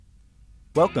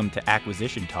Welcome to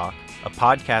Acquisition Talk, a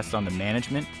podcast on the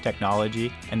management,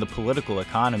 technology, and the political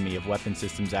economy of weapon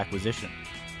systems acquisition.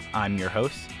 I'm your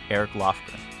host, Eric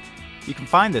Lofgren. You can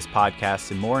find this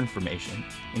podcast and more information,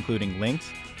 including links,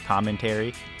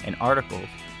 commentary, and articles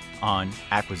on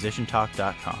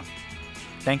acquisitiontalk.com.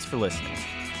 Thanks for listening.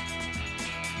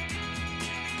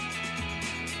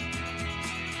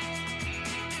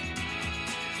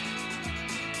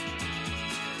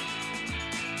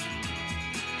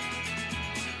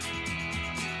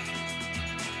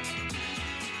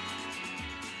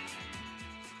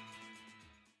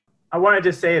 I want to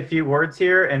just say a few words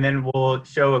here, and then we'll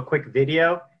show a quick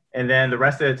video. And then the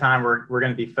rest of the time, we're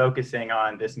going to be focusing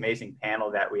on this amazing panel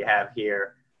that we have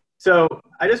here. So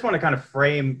I just want to kind of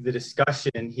frame the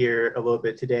discussion here a little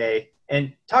bit today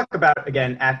and talk about,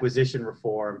 again, acquisition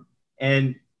reform.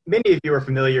 And many of you are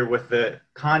familiar with the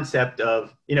concept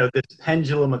of, this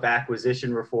pendulum of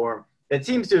acquisition reform that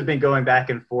seems to have been going back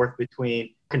and forth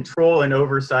between control and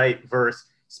oversight versus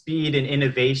speed and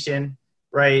innovation,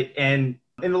 right? And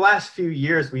in the last few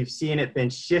years, we've seen it been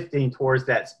shifting towards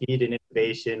that speed and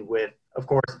innovation with, of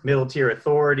course, middle tier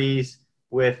authorities,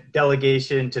 with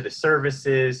delegation to the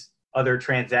services, other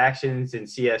transactions in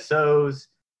CSOs,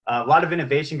 a lot of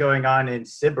innovation going on in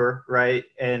cyber, right?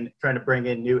 And trying to bring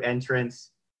in new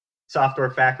entrants,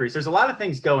 software factories. There's a lot of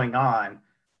things going on.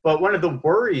 But one of the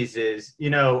worries is,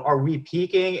 are we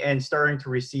peaking and starting to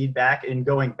recede back and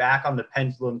going back on the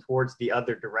pendulum towards the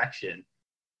other direction?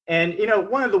 And,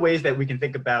 one of the ways that we can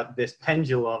think about this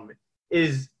pendulum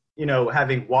is,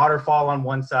 having waterfall on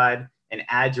one side and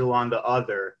agile on the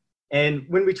other. And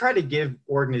when we try to give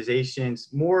organizations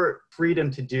more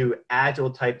freedom to do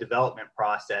agile type development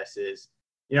processes,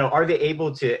 are they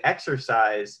able to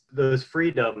exercise those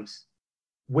freedoms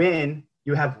when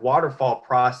you have waterfall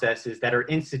processes that are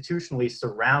institutionally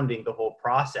surrounding the whole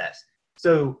process?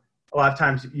 So a lot of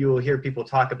times you will hear people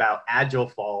talk about agile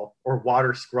fall or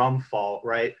water scrum fall,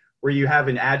 right? Where you have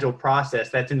an agile process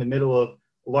that's in the middle of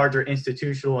larger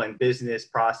institutional and business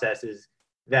processes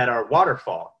that are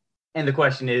waterfall. And the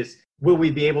question is, will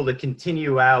we be able to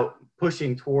continue out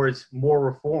pushing towards more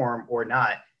reform or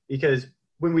not? Because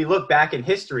when we look back in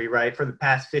history, right, for the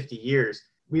past 50 years,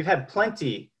 we've had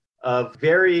plenty of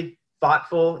very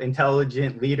thoughtful,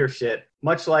 intelligent leadership,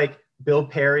 much like Bill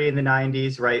Perry in the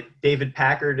 90s, right? David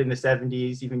Packard in the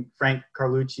 70s, even Frank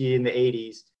Carlucci in the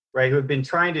 80s, right? Who have been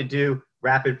trying to do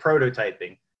rapid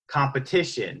prototyping,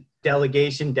 competition,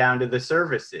 delegation down to the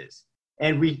services.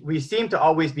 And we seem to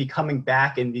always be coming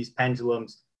back in these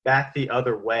pendulums back the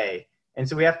other way. And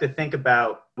so we have to think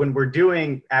about when we're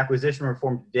doing acquisition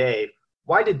reform today,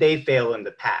 why did they fail in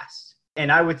the past?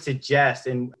 And I would suggest,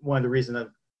 and one of the reasons that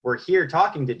we're here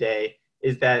talking today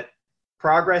is that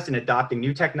progress in adopting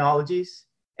new technologies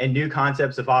and new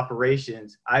concepts of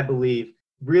operations, I believe,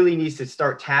 really needs to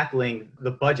start tackling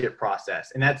the budget process.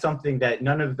 And that's something that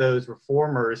none of those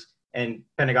reformers and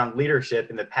Pentagon leadership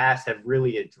in the past have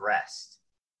really addressed.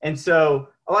 And so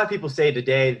a lot of people say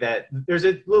today that there's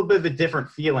a little bit of a different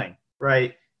feeling,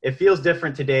 right? It feels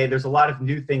different today. There's a lot of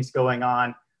new things going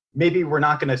on. Maybe we're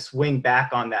not going to swing back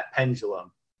on that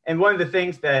pendulum. And one of the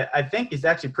things that I think is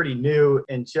actually pretty new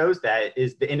and shows that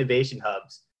is the innovation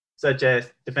hubs, such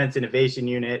as Defense Innovation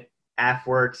Unit,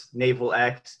 AFWERX, Naval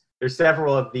X. There's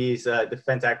several of these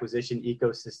defense acquisition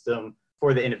ecosystem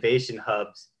for the innovation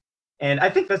hubs. And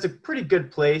I think that's a pretty good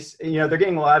place. They're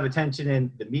getting a lot of attention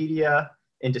in the media,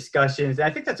 in discussions. And I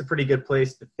think that's a pretty good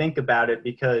place to think about it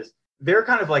because they're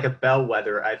kind of like a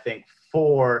bellwether, I think,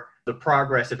 for the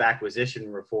progress of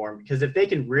acquisition reform. Because if they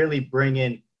can really bring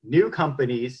in new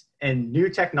companies and new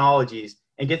technologies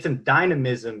and get some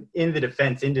dynamism in the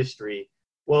defense industry,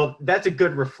 well, that's a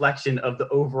good reflection of the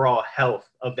overall health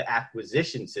of the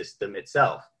acquisition system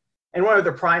itself. And one of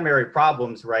the primary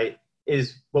problems, right,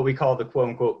 is what we call the quote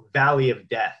unquote valley of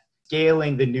death,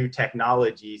 scaling the new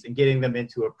technologies and getting them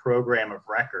into a program of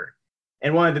record.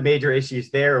 And one of the major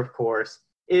issues there, of course,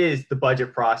 is the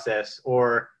budget process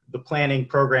or the planning,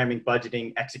 programming,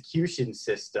 budgeting, execution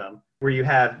system, where you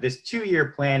have this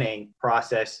 2-year planning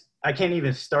process. I can't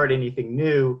even start anything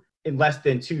new in less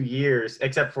than 2 years,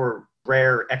 except for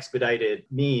rare expedited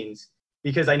means,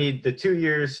 because I need the 2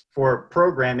 years for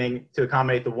programming to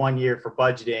accommodate the 1 year for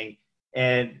budgeting.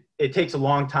 And it takes a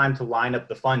long time to line up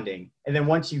the funding. And then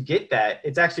once you get that,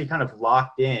 it's actually kind of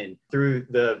locked in through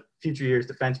the Future Years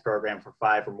Defense Program for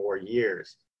 5 or more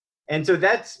years. And so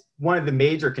that's one of the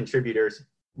major contributors.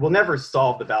 We'll never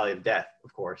solve the valley of death,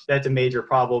 of course. That's a major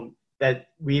problem that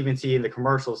we even see in the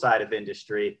commercial side of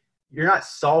industry. You're not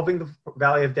solving the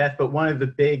valley of death, but one of the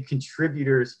big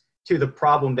contributors to the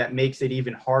problem that makes it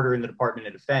even harder in the Department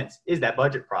of Defense is that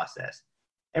budget process.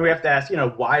 And we have to ask,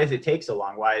 why does it take so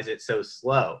long? Why is it so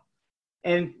slow?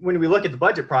 And when we look at the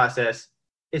budget process,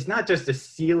 it's not just a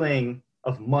ceiling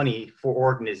of money for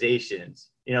organizations.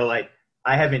 Like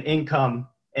I have an income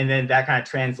and then that kind of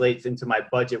translates into my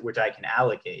budget, which I can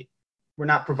allocate. We're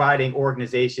not providing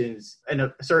organizations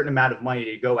a certain amount of money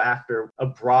to go after a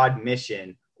broad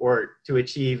mission or to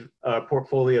achieve a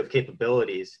portfolio of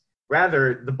capabilities.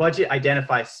 Rather, the budget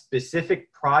identifies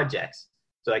specific projects.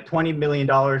 So like $20 million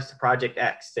to project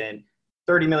X and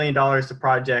 $30 million to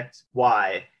project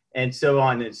Y, and so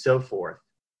on and so forth.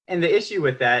 And the issue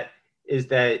with that is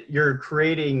that you're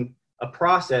creating a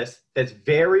process that's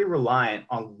very reliant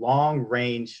on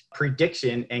long-range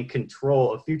prediction and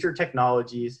control of future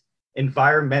technologies,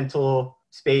 environmental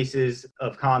spaces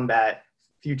of combat,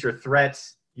 future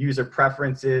threats, user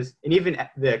preferences, and even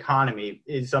the economy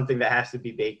is something that has to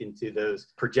be baked into those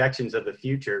projections of the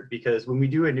future. Because when we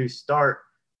do a new start,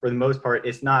 for the most part,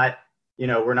 it's not,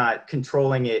 we're not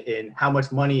controlling it in how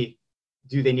much money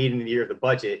do they need in the year of the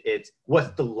budget. It's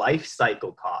what's the life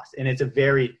cycle cost. And it's a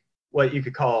very, what you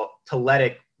could call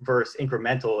teletic versus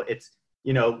incremental. It's,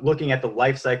 looking at the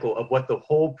life cycle of what the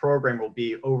whole program will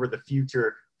be over the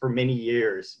future for many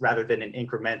years rather than an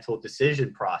incremental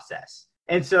decision process.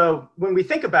 And so when we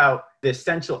think about the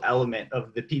essential element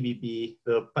of the PBB,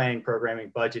 the planning,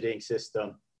 programming, budgeting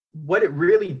system, what it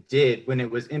really did when it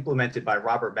was implemented by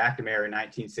Robert McNamara in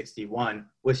 1961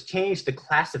 was change the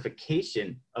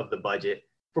classification of the budget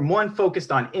from one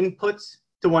focused on inputs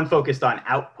to one focused on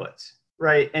outputs,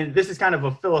 right? And this is kind of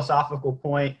a philosophical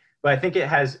point, but I think it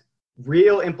has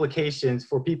real implications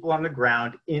for people on the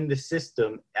ground in the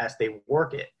system as they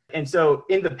work it. And so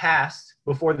in the past,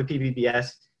 before the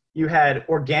PBBS, you had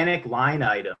organic line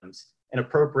items and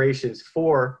appropriations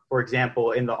for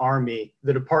example, in the Army,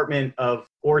 the Department of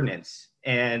Ordnance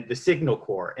and the Signal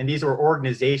Corps. And these were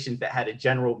organizations that had a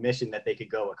general mission that they could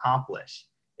go accomplish.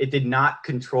 It did not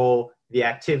control the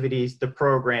activities, the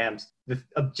programs, the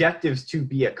objectives to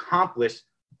be accomplished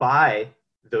by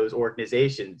those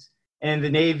organizations. And in the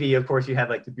Navy, of course, you had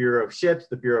like the Bureau of Ships,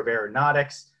 the Bureau of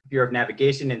Aeronautics, Bureau of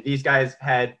Navigation, and these guys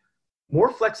had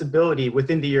more flexibility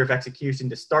within the year of execution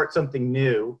to start something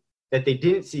new that they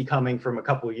didn't see coming from a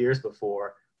couple of years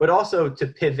before, but also to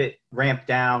pivot, ramp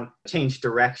down, change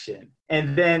direction.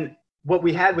 And then what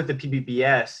we had with the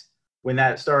PBBS when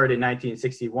that started in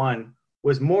 1961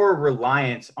 was more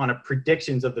reliance on a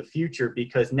predictions of the future,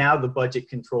 because now the budget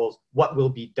controls what will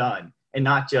be done and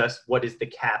not just what is the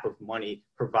cap of money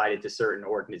provided to certain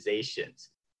organizations.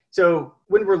 So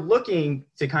when we're looking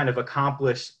to kind of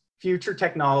accomplish future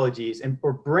technologies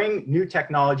or bring new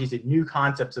technologies and new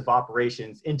concepts of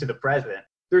operations into the present,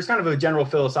 there's kind of a general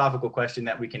philosophical question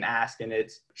that we can ask, and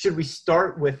it's, should we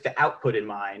start with the output in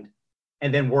mind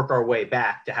and then work our way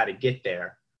back to how to get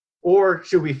there? Or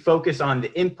should we focus on the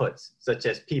inputs, such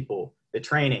as people, the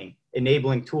training,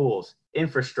 enabling tools,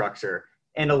 infrastructure,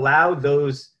 and allow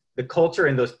the culture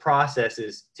and those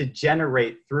processes to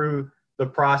generate through the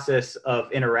process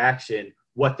of interaction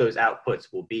what those outputs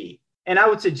will be? And I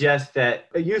would suggest that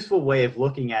a useful way of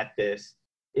looking at this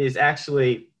is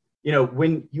actually,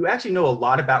 when you actually know a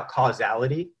lot about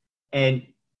causality and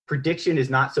prediction is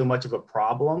not so much of a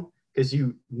problem because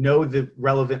you know the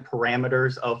relevant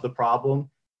parameters of the problem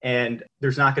and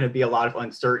there's not going to be a lot of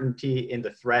uncertainty in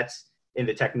the threats, in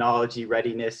the technology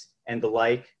readiness and the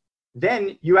like,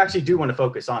 then you actually do want to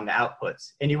focus on the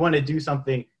outputs and you want to do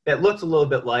something that looks a little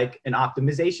bit like an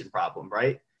optimization problem,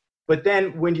 right? But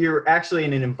then when you're actually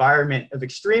in an environment of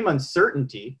extreme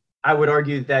uncertainty, I would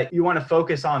argue that you want to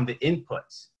focus on the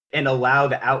inputs and allow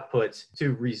the outputs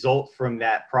to result from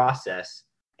that process.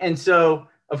 And so,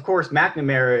 of course,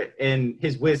 McNamara and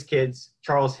his whiz kids,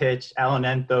 Charles Hitch, Alan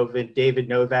Enthoven, David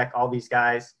Novak, all these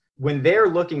guys, when they're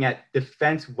looking at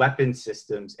defense weapon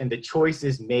systems and the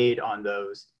choices made on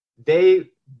those, they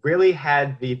really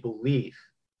had the belief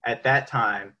at that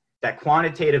time that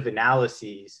quantitative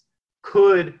analyses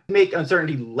could make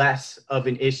uncertainty less of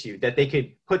an issue, that they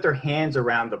could put their hands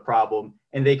around the problem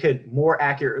and they could more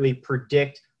accurately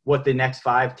predict what the next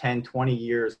 5, 10, 20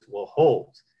 years will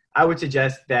hold. I would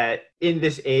suggest that in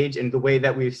this age and the way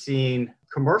that we've seen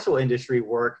commercial industry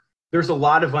work, there's a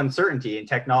lot of uncertainty in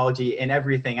technology and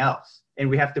everything else. And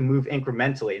we have to move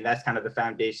incrementally. And that's kind of the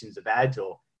foundations of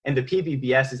Agile. And the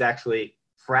PBBS is actually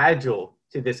fragile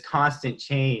to this constant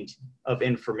change of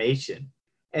information.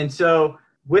 And so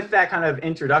with that kind of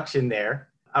introduction there,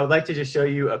 I would like to just show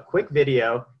you a quick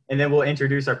video, and then we'll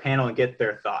introduce our panel and get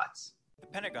their thoughts. The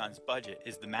Pentagon's budget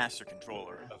is the master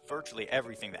controller of virtually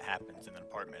everything that happens in the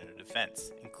Department of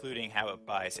Defense, including how it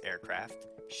buys aircraft,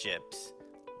 ships,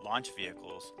 launch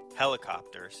vehicles,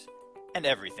 helicopters, and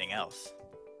everything else.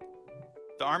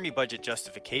 The Army Budget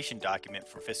Justification document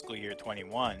for fiscal year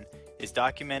 21 is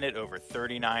documented over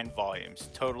 39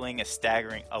 volumes, totaling a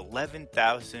staggering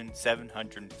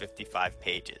 11,755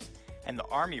 pages, and the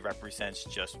Army represents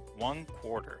just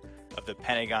 1/4 of the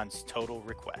Pentagon's total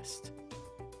request.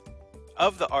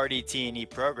 Of the RDT&E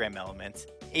program elements,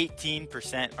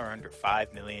 18% are under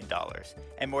 $5 million,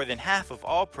 and more than half of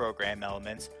all program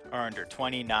elements are under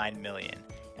 $29 million,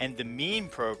 and the mean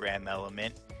program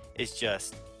element is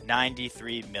just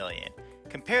 $93 million.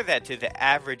 Compare that to the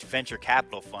average venture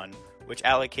capital fund, which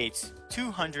allocates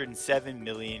 $207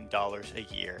 million a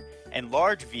year, and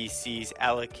large VCs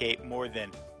allocate more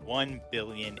than $1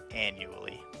 billion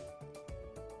annually.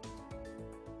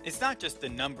 It's not just the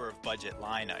number of budget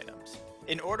line items.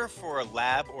 In order for a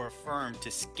lab or a firm to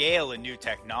scale a new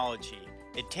technology,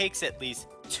 it takes at least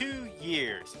 2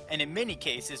 years, and in many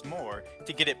cases more,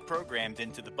 to get it programmed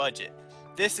into the budget.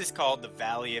 This is called the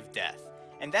Valley of Death,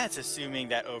 and that's assuming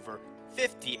that over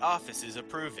 50 offices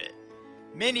approve it.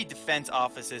 Many defense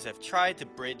offices have tried to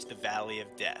bridge the Valley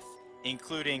of Death,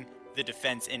 including the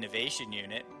Defense Innovation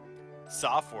Unit,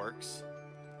 SOFWorks,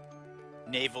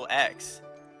 Naval X,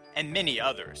 and many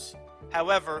others.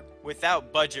 However,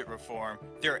 without budget reform,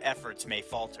 their efforts may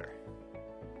falter.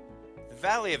 The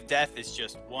Valley of Death is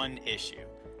just one issue.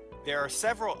 There are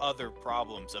several other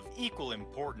problems of equal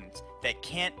importance that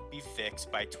can't be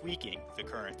fixed by tweaking the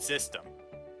current system.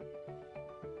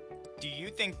 Do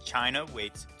you think China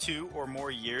waits 2 or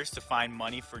more years to find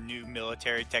money for new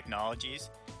military technologies?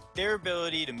 Their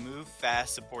ability to move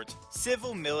fast supports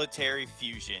civil-military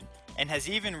fusion and has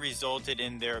even resulted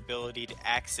in their ability to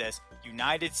access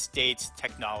United States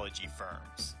technology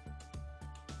firms.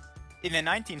 In the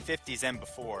 1950s and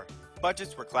before,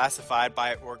 budgets were classified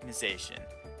by organization,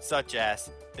 such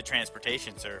as the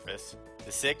Transportation Service,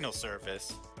 the Signal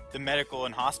Service, the Medical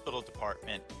and Hospital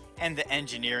Department, and the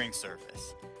Engineering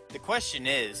Service. The question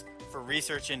is, for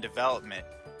research and development,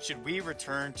 should we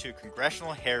return to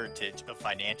congressional heritage of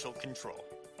financial control?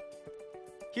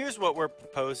 Here's what we're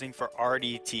proposing for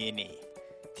RDT&E.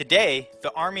 Today,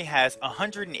 the Army has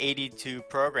 182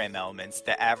 program elements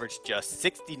that average just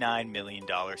 $69 million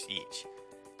each.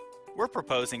 We're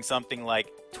proposing something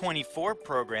like 24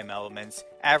 program elements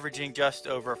averaging just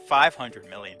over $500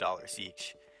 million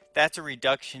each. That's a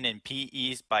reduction in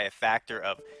PEs by a factor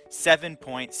of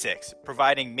 7.6,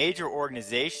 providing major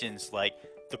organizations like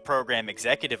the program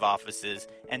executive offices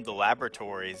and the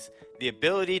laboratories the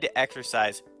ability to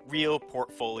exercise real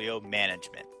portfolio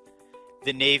management.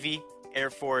 The Navy, Air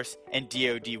Force, and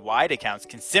DoD-wide accounts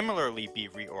can similarly be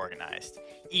reorganized.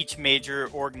 Each major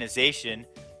organization,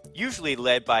 usually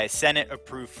led by a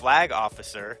Senate-approved flag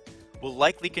officer, will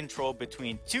likely control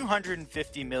between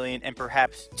 $250 million and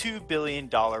perhaps $2 billion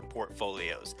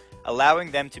portfolios,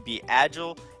 allowing them to be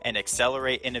agile and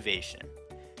accelerate innovation.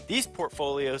 These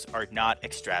portfolios are not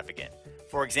extravagant.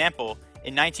 For example,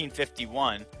 in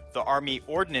 1951, the Army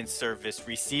Ordnance Service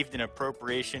received an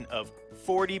appropriation of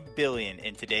 $40 billion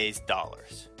in today's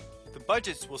dollars. The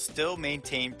budgets will still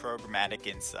maintain programmatic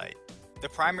insight. The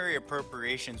primary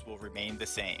appropriations will remain the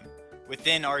same.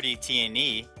 Within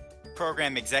RDT&E,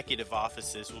 program executive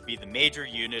offices will be the major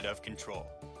unit of control.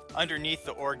 Underneath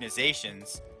the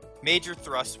organizations, major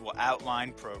thrusts will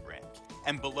outline programs,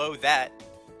 and below that,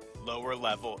 lower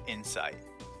level insight.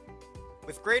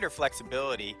 With greater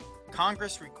flexibility,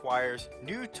 Congress requires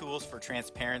new tools for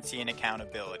transparency and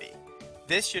accountability.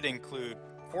 This should include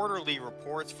quarterly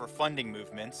reports for funding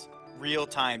movements,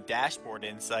 real-time dashboard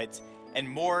insights, and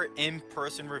more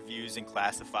in-person reviews and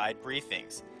classified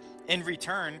briefings. In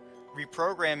return,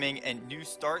 reprogramming and new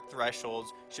start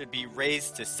thresholds should be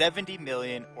raised to $70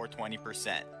 million or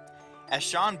 20%. As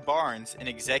Sean Barnes, an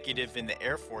executive in the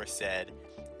Air Force, said,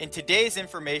 "In today's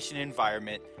information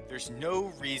environment, there's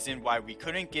no reason why we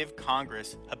couldn't give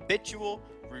Congress habitual,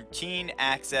 routine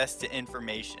access to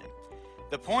information."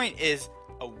 The point is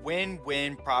a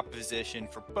win-win proposition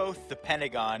for both the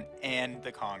Pentagon and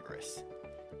the Congress.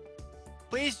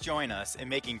 Please join us in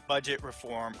making budget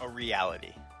reform a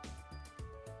reality.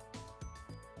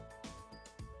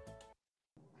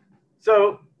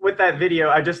 So with that video,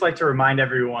 I'd just like to remind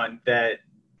everyone that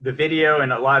the video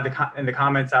and a lot of the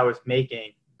comments I was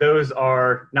making, those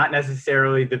are not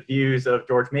necessarily the views of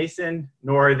George Mason,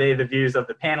 nor are they the views of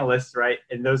the panelists, right?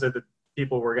 And those are the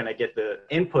people we're going to get the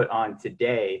input on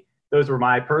today. Those were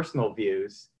my personal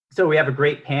views. So we have a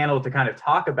great panel to kind of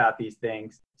talk about these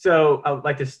things. So I would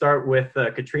like to start with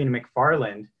Katrina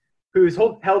McFarland, who's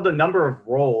held a number of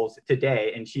roles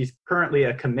today, and she's currently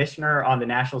a commissioner on the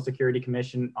National Security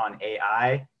Commission on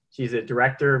AI. She's a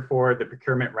director for the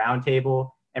Procurement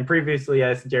Roundtable, And previously,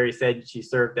 as Jerry said, she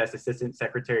served as Assistant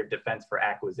Secretary of Defense for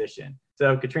Acquisition.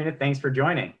 So Katrina, thanks for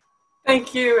joining.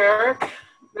 Thank you, Eric.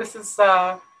 This is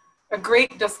a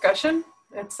great discussion.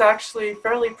 It's actually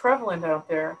fairly prevalent out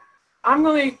there. I'm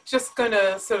just going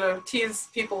to sort of tease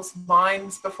people's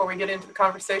minds before we get into the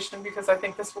conversation, because I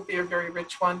think this will be a very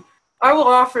rich one. I will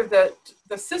offer that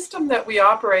the system that we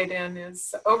operate in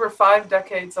is over 5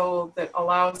 decades old that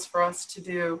allows for us to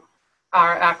do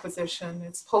our acquisition.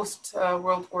 It's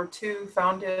post-World War II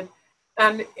founded.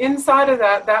 And inside of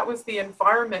that, that was the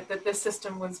environment that this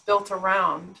system was built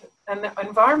around. And the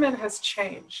environment has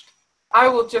changed. I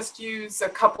will just use a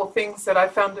couple things that I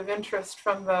found of interest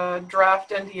from the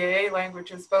draft NDAA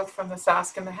languages, both from the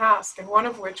SASC and the HASC, and one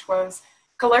of which was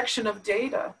collection of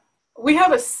data. We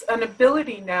have an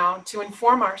ability now to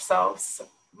inform ourselves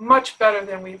much better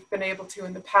than we've been able to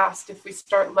in the past if we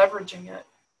start leveraging it.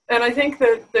 And I think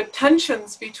that the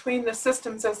tensions between the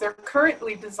systems as they're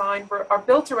currently designed are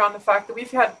built around the fact that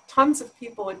we've had tons of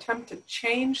people attempt to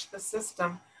change the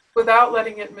system without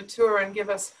letting it mature and give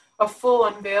us a full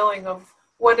unveiling of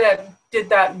what did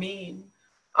that mean.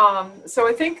 So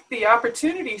I think the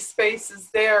opportunity space is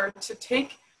there to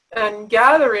take and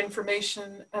gather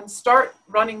information and start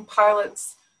running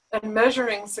pilots and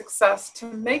measuring success to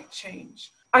make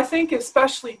change. I think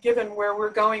especially given where we're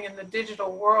going in the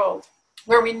digital world,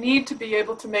 where we need to be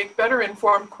able to make better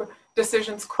informed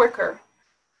decisions quicker.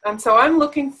 And so I'm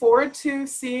looking forward to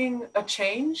seeing a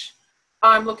change.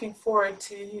 I'm looking forward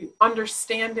to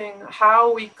understanding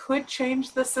how we could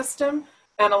change the system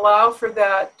and allow for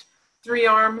that 3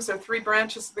 arms or 3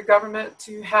 branches of the government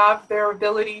to have their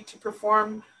ability to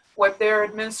perform what their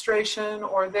administration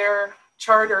or their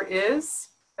charter is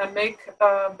and make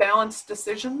balanced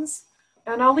decisions.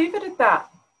 And I'll leave it at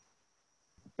that.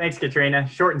 Thanks, Katrina.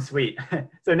 Short and sweet.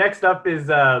 So next up is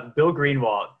Bill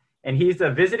Greenwald, and he's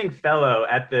a visiting fellow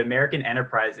at the American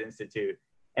Enterprise Institute.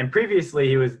 And previously,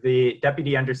 he was the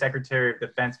Deputy Undersecretary of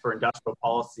Defense for Industrial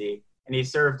Policy, and he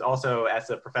served also as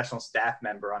a professional staff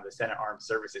member on the Senate Armed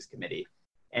Services Committee.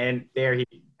 And there he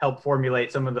helped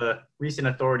formulate some of the recent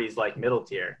authorities like middle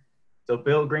tier. So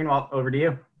Bill Greenwald, over to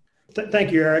you.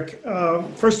 Thank you, Eric.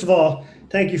 First of all,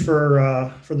 thank you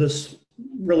for this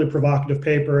really provocative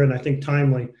paper and I think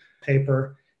timely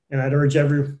paper. And I'd urge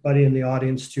everybody in the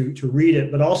audience to read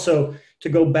it, but also to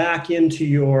go back into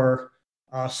your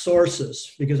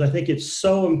sources, because I think it's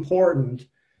so important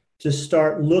to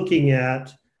start looking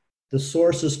at the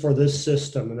sources for this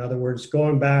system. In other words,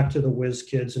 going back to the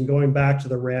WizKids and going back to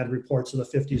the RAND reports of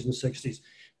the 50s and 60s,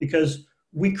 because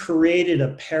we created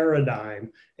a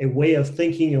paradigm, a way of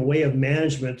thinking, a way of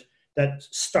management that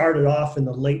started off in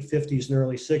the late 50s and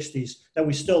early 60s that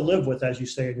we still live with, as you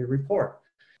say in your report.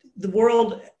 The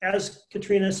world, as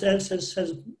Katrina says,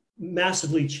 has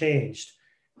massively changed.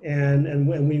 And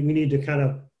we need to kind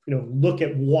of look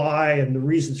at why and the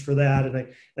reasons for that. And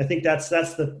I think that's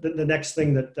the next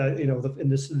thing that in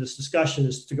this discussion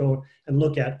is to go and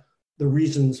look at the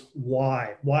reasons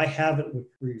why. Why haven't we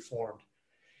reformed?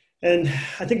 And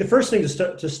I think the first thing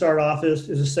to start off is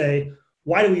to say,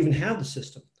 why do we even have the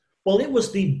system? Well, it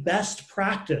was the best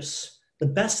practice, the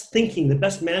best thinking, the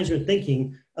best management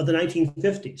thinking of the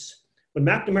 1950s. When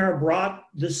McNamara brought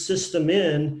this system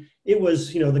in, it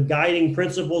was, the guiding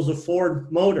principles of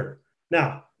Ford Motor.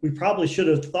 Now, we probably should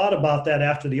have thought about that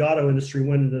after the auto industry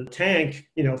went into the tank,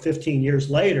 15 years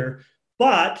later,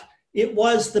 but it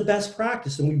was the best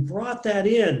practice. And we brought that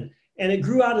in, and it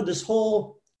grew out of this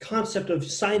whole concept of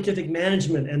scientific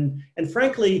management and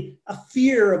frankly, a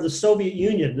fear of the Soviet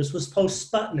Union. This was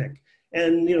post-Sputnik.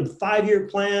 And, the 5-year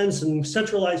plans and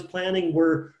centralized planning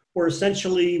were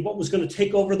essentially what was going to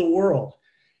take over the world.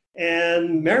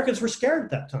 And Americans were scared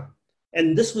at that time.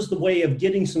 And this was the way of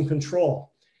getting some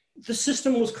control. The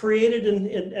system was created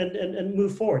and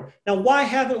moved forward. Now, why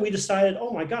haven't we decided,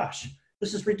 oh my gosh,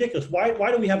 this is ridiculous.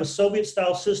 Why do we have a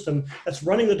Soviet-style system that's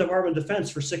running the Department of Defense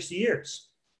for 60 years?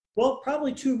 Well,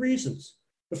 probably 2 reasons.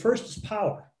 The first is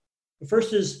power. The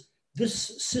first is this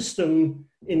system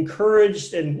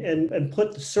encouraged and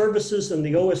put the services and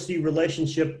the OSD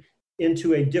relationship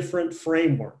into a different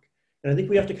framework. And I think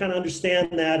we have to kind of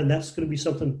understand that, and that's going to be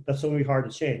something that's going to be hard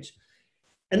to change.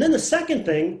 And then the second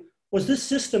thing was this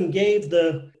system gave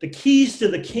the keys to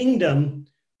the kingdom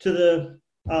to the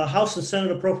House and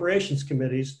Senate Appropriations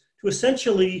Committees to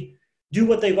essentially do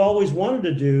what they've always wanted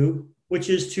to do, which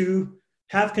is to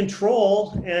have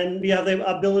control and have the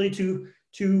ability to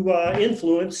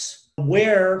influence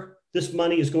where this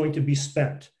money is going to be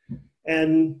spent.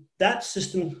 And that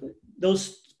system,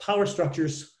 those power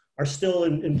structures are still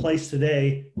in place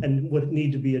today and would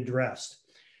need to be addressed.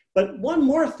 But one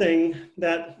more thing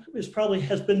that is probably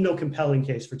has been no compelling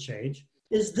case for change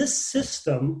is this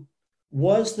system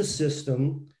was the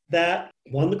system that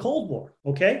won the Cold War,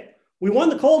 okay? We won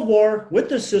the Cold War with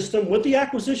this system, with the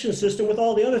acquisition system, with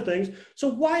all the other things. So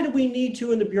why do we need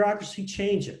to, in the bureaucracy,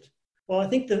 change it? Well, I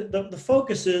think the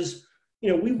focus is,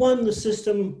 we won the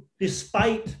system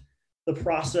despite the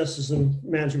processes and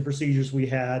management procedures we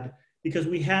had, because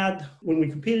when we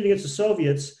competed against the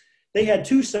Soviets, they had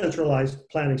two centralized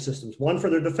planning systems, one for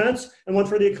their defense and one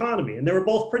for the economy. And they were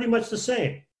both pretty much the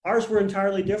same. Ours were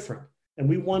entirely different. And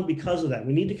we won because of that.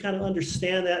 We need to kind of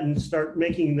understand that and start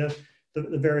making the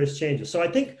various changes. So I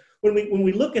think when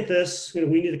we look at this, we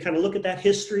need to kind of look at that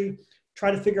history,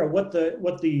 try to figure out what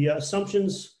the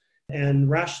assumptions and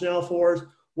rationale for it,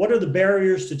 what are the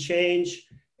barriers to change,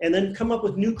 and then come up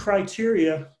with new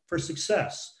criteria for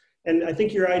success. And I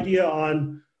think your idea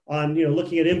on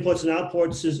looking at inputs and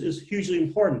outputs is hugely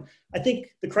important. I think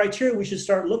the criteria we should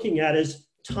start looking at is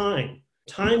time.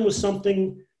 Time was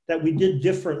something that we did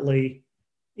differently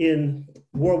in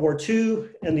World War II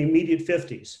and the immediate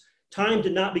 50s. Time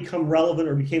did not become relevant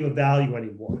or became a value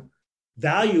anymore.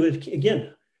 Value,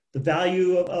 again, the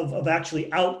value of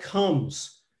actually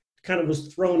outcomes kind of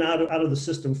was thrown out of the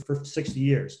system for 60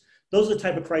 years. Those are the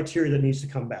type of criteria that needs to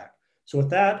come back. So with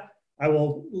that, I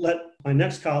will let my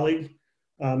next colleague,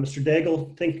 Mr.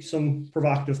 Daigle, think some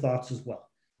provocative thoughts as well.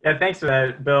 Yeah, thanks for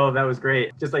that, Bill. That was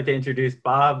great. Just like to introduce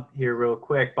Bob here real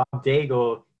quick. Bob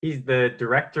Daigle, he's the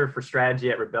Director for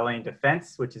Strategy at Rebellion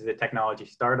Defense, which is a technology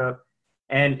startup.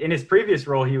 And in his previous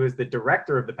role, he was the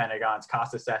Director of the Pentagon's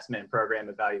Cost Assessment and Program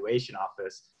Evaluation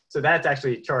Office. So that's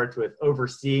actually charged with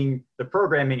overseeing the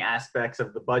programming aspects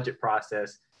of the budget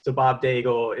process. So Bob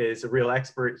Daigle is a real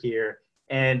expert here.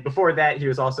 And before that, he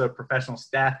was also a professional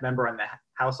staff member on the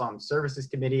House Armed Services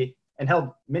Committee and held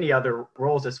many other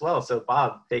roles as well. So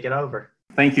Bob, take it over.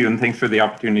 Thank you, and thanks for the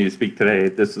opportunity to speak today.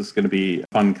 This is going to be a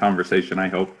fun conversation, I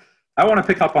hope. I want to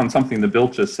pick up on something that Bill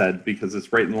just said because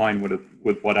it's right in line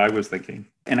with what I was thinking,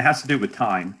 and it has to do with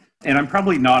time. And I'm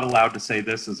probably not allowed to say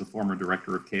this as a former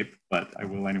director of CAPE, but I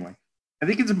will anyway. I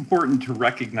think it's important to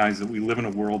recognize that we live in a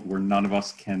world where none of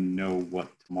us can know what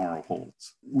tomorrow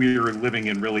holds. We are living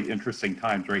in really interesting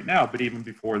times right now, but even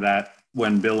before that,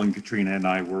 when Bill and Katrina and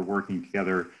I were working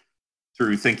together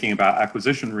through thinking about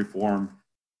acquisition reform,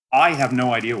 I have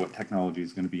no idea what technology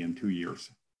is going to be in 2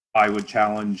 years. I would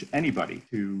challenge anybody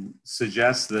to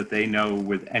suggest that they know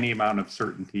with any amount of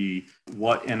certainty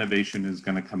what innovation is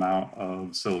going to come out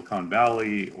of Silicon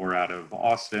Valley or out of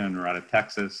Austin or out of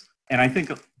Texas. And I think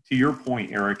to your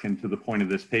point, Eric, and to the point of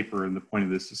this paper and the point of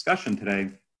this discussion today,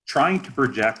 trying to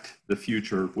project the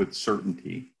future with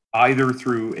certainty, either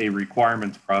through a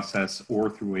requirements process or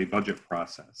through a budget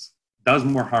process, does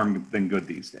more harm than good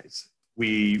these days.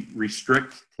 We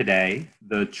restrict today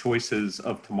the choices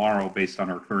of tomorrow based on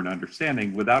our current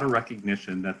understanding without a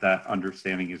recognition that that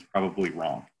understanding is probably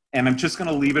wrong. And I'm just going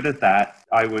to leave it at that.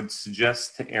 I would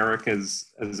suggest to Eric, as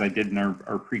I did in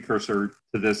our precursor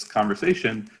to this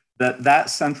conversation, that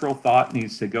central thought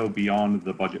needs to go beyond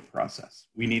the budget process.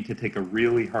 We need to take a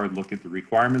really hard look at the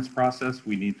requirements process.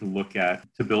 We need to look at,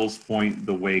 to Bill's point,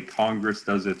 the way Congress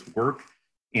does its work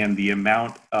and the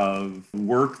amount of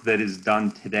work that is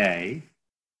done today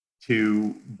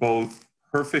to both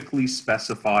perfectly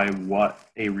specify what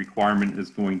a requirement is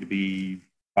going to be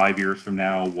 5 years from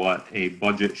now, what a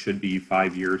budget should be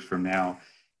 5 years from now,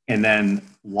 and then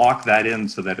lock that in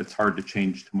so that it's hard to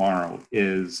change tomorrow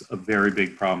is a very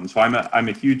big problem. So I'm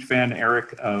a huge fan,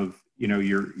 Eric, of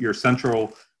your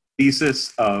central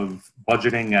thesis of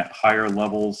budgeting at higher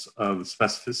levels of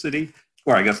specificity,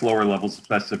 or I guess lower levels of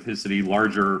specificity,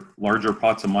 larger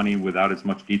pots of money without as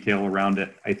much detail around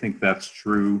it. I think that's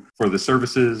true for the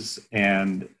services,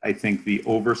 and I think the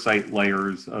oversight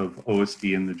layers of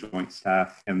OSD and the Joint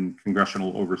Staff and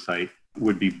congressional oversight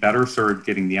would be better served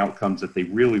getting the outcomes that they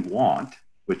really want,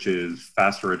 which is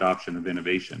faster adoption of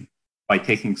innovation, by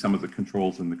taking some of the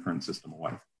controls in the current system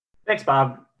away. Thanks,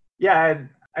 Bob. Yeah,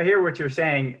 I hear what you're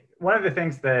saying. One of the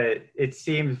things that it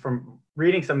seemed from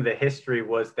reading some of the history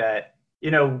was that,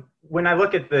 when I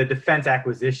look at the defense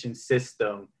acquisition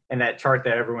system and that chart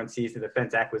that everyone sees, the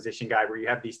defense acquisition guide, where you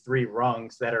have these three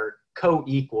rungs that are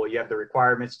co-equal. You have the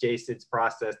requirements JCIDS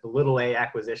process, the little a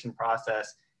acquisition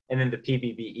process, and then the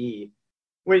PBBE.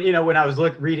 When I was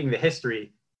reading the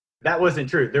history, that wasn't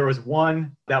true. There was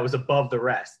one that was above the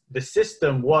rest. The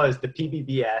system was the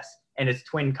PBBS and its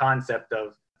twin concept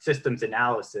of systems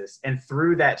analysis. And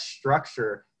through that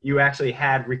structure, you actually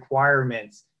had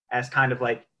requirements as kind of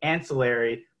like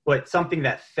ancillary, but something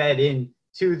that fed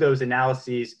into those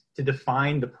analyses to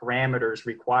define the parameters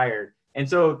required. And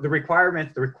so the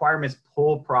requirements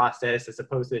pull process as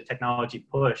opposed to the technology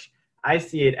push, I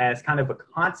see it as kind of a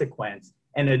consequence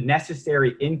and a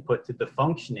necessary input to the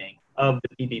functioning of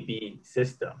the PPP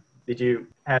system. Did you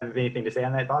have anything to say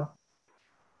on that, Bob?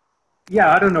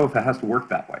 Yeah, I don't know if it has to work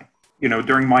that way.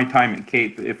 During my time at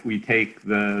CAPE, if we take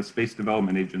the Space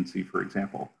Development Agency, for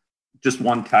example, just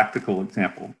one tactical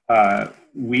example,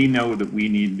 we know that we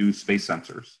need new space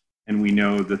sensors. And we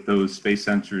know that those space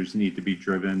sensors need to be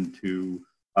driven to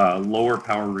lower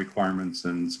power requirements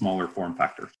and smaller form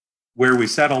factors. Where we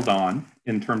settled on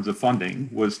in terms of funding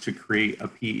was to create a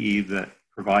PE that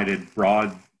provided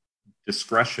broad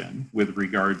discretion with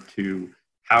regard to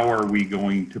how are we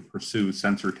going to pursue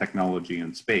sensor technology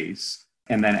in space,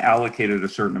 and then allocated a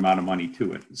certain amount of money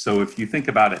to it. So if you think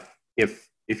about it,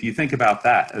 if you think about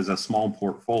that as a small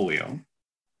portfolio,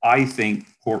 I think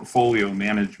portfolio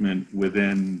management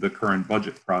within the current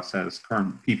budget process,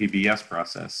 current PPBS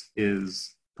process,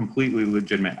 is completely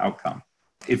legitimate outcome.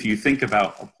 If you think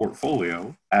about a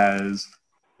portfolio as,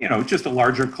 just a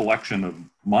larger collection of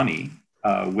money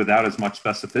without as much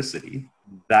specificity,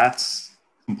 that's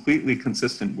completely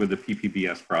consistent with the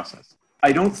PPBS process.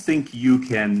 I don't think you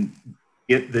can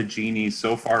get the genie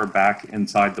so far back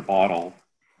inside the bottle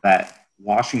that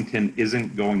Washington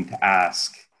isn't going to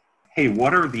ask, hey,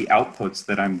 what are the outputs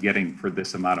that I'm getting for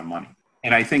this amount of money?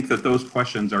 And I think that those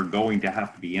questions are going to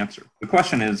have to be answered. The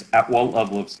question is, at what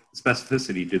level of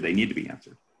specificity do they need to be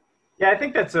answered? Yeah, I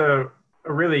think that's a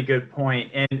really good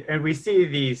point. And we see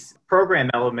these program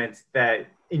elements that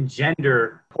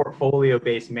engender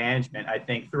portfolio-based management, I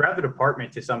think, throughout the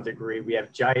department to some degree. We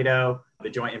have JIDO, the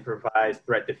Joint Improvised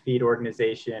Threat Defeat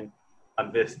Organization,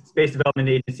 the Space Development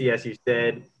Agency, as you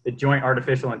said. The Joint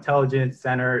Artificial Intelligence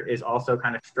Center is also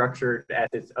kind of structured as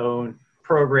its own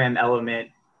program element,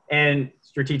 and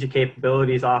Strategic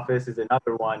Capabilities Office is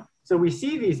another one. So we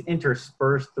see these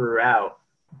interspersed throughout,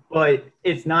 but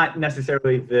it's not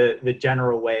necessarily the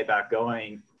general way about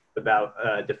going about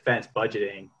defense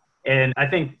budgeting. And I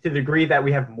think to the degree that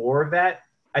we have more of that,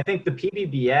 I think the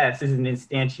PPBS is an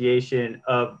instantiation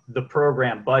of the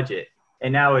program budget.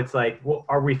 And now it's like, well,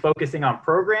 are we focusing on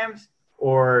programs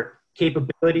or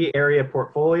capability area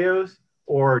portfolios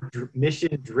or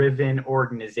mission-driven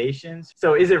organizations?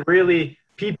 So is it really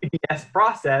PPBS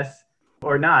process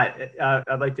or not?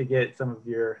 I'd like to get some of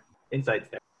your insights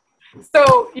there.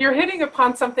 So you're hitting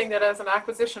upon something that as an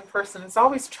acquisition person has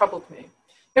always troubled me.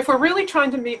 If we're really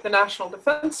trying to meet the National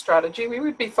Defense Strategy, we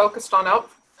would be focused on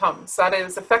outcomes, that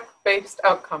is, effect-based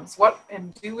outcomes. What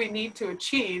and do we need to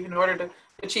achieve in order to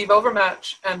achieve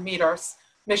overmatch and meet our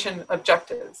mission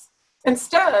objectives?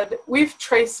 Instead, we've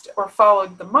traced or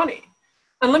followed the money.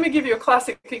 And let me give you a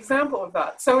classic example of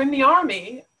that. So in the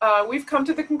Army, we've come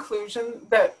to the conclusion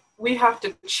that we have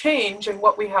to change in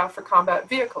what we have for combat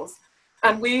vehicles.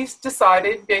 And we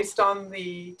decided, based on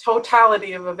the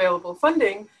totality of available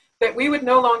funding, that we would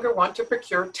no longer want to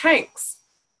procure tanks,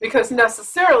 because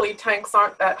necessarily tanks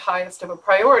aren't that highest of a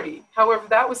priority. However,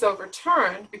 that was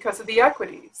overturned because of the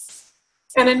equities.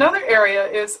 And another area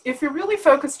is, if you're really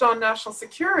focused on national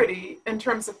security in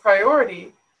terms of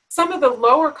priority, some of the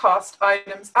lower cost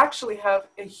items actually have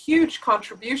a huge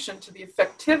contribution to the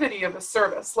effectivity of a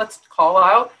service. Let's call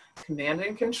out command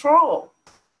and control.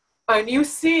 And you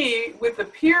see with the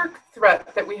peer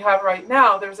threat that we have right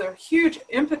now, there's a huge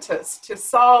impetus to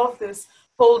solve this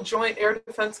whole joint air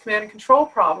defense command and control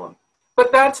problem.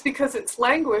 But that's because it's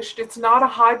languished. It's not a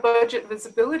high budget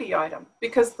visibility item,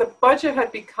 because the budget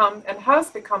had become and has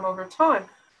become over time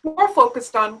more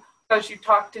focused on, as you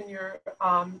talked in your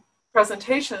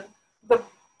presentation, the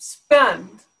spend.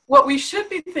 What we should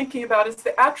be thinking about is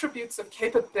the attributes of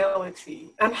capability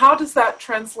and how does that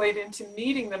translate into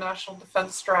meeting the National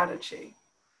Defense Strategy.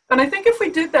 And I think if we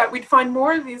did that, we'd find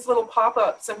more of these little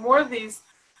pop-ups and more of these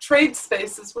trade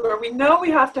spaces where we know we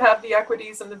have to have the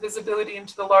equities and the visibility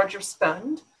into the larger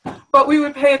spend, but we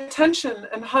would pay attention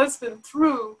and husband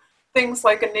through things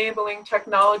like enabling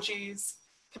technologies,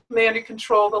 command and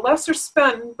control, the lesser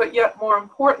spend, but yet more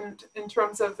important in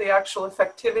terms of the actual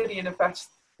effectivity and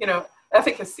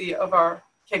efficacy of our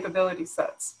capability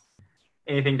sets.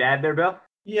 Anything to add there, Bill?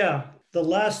 Yeah, the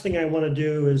last thing I want to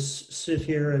do is sit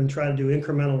here and try to do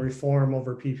incremental reform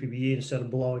over PPBE instead of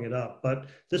blowing it up. But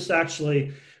this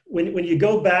actually, when you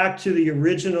go back to the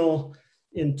original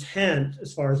intent,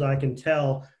 as far as I can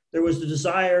tell, there was the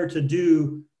desire to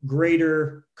do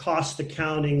greater cost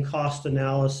accounting, cost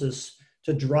analysis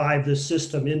to drive the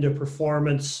system into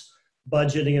performance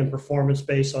budgeting and performance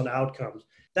based on outcomes.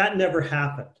 That never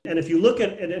happened. And if you look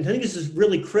at, and I think this is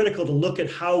really critical to look at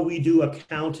how we do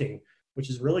accounting, which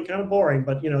is really kind of boring,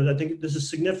 but I think this is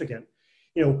significant.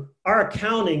 our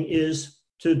accounting is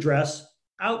to address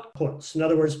outputs. In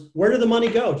other words, where did the money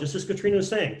go? Just as Katrina was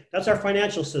saying, that's our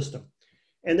financial system.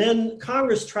 And then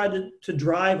Congress tried to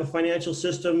drive a financial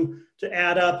system to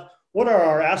add up what are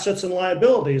our assets and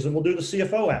liabilities, and we'll do the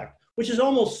CFO Act, which is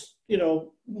almost,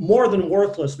 more than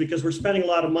worthless because we're spending a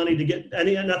lot of money to get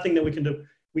nothing that we can do.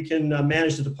 We can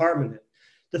manage the department in.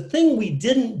 The thing we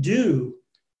didn't do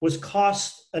was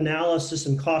cost analysis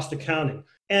and cost accounting.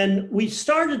 And we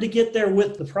started to get there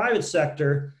with the private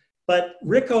sector, but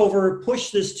Rickover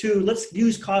pushed this to let's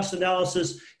use cost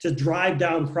analysis to drive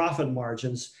down profit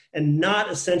margins and not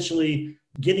essentially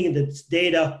getting the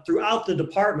data throughout the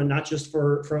department, not just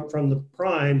from the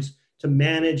primes to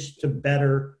manage to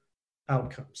better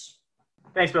outcomes.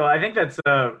 Thanks, Bill. I think that's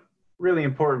a really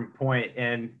important point.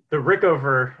 And the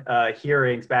Rickover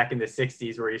hearings back in the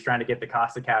 60s where he's trying to get the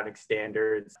cost accounting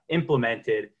standards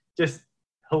implemented, just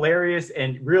hilarious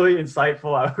and really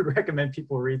insightful. I would recommend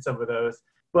people read some of those.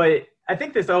 But I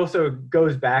think this also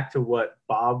goes back to what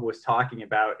Bob was talking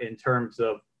about in terms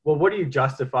of, well, what are you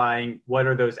justifying? What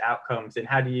are those outcomes? And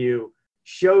how do you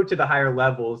show to the higher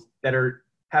levels that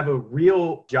have a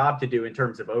real job to do in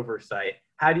terms of oversight?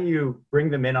 How do you bring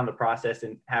them in on the process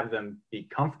and have them be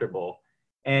comfortable?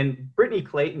 And Brittany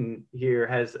Clayton here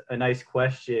has a nice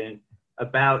question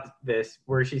about this,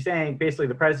 where she's saying basically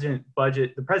the president's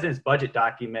budget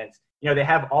documents, they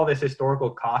have all this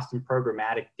historical cost and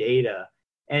programmatic data.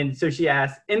 And so she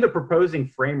asks, in the proposing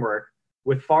framework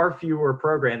with far fewer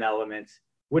program elements,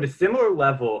 would a similar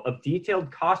level of detailed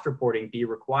cost reporting be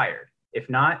required? If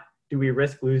not, do we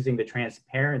risk losing the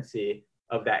transparency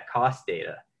of that cost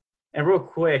data? And real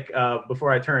quick,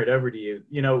 before I turn it over to you,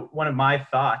 one of my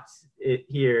thoughts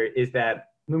here is that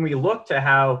when we look to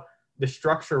how the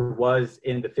structure was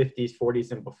in the 50s,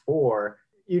 40s, and before,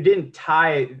 you didn't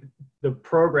tie the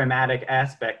programmatic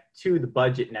aspect to the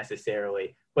budget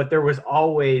necessarily, but there was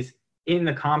always in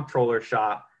the comptroller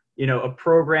shop, a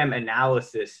program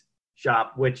analysis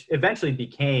shop, which eventually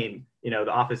became, the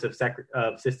Office of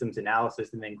Systems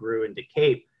Analysis and then grew into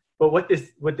CAPE. But what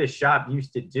this shop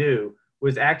used to do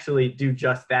was actually do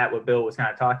just that, what Bill was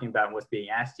kind of talking about and what's being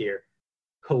asked here.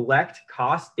 Collect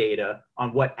cost data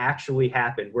on what actually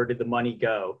happened. Where did the money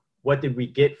go? What did we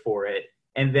get for it?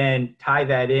 And then tie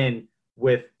that in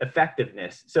with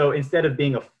effectiveness. So instead of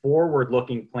being a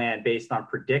forward-looking plan based on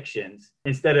predictions,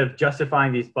 instead of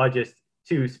justifying these budgets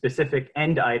to specific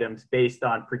end items based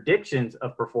on predictions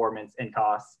of performance and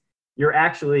costs, you're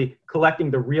actually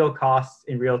collecting the real costs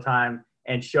in real time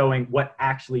and showing what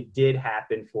actually did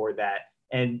happen for that,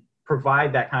 and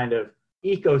provide that kind of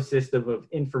ecosystem of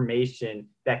information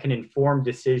that can inform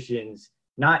decisions,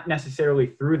 not necessarily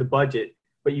through the budget,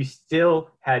 but you still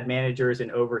had managers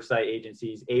and oversight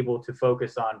agencies able to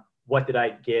focus on what did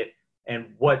I get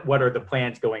and what are the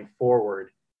plans going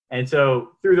forward. And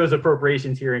so through those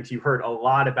appropriations hearings, you heard a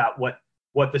lot about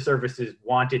what the services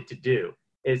wanted to do.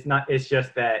 It's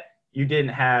just that you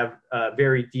didn't have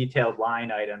very detailed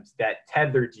line items that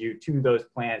tethered you to those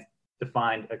plans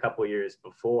defined a couple of years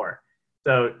before.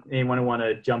 So anyone want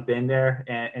to jump in there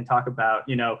and talk about,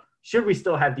 should we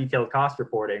still have detailed cost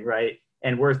reporting, right?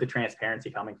 And where's the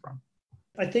transparency coming from?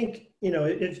 I think,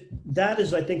 if that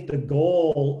is, the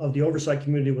goal of the oversight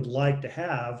community would like to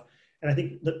have, and I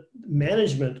think the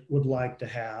management would like to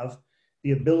have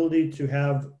the ability to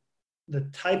have the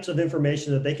types of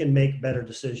information that they can make better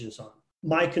decisions on.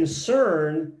 My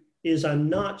concern is I'm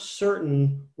not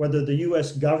certain whether the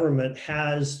U.S. government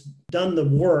has done the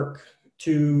work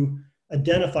to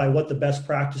identify what the best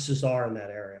practices are in that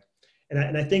area.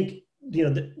 And I think,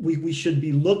 we should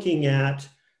be looking at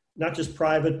not just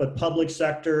private, but public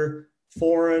sector,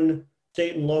 foreign,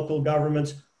 state and local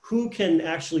governments, who can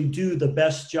actually do the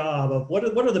best job of what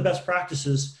are the best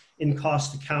practices in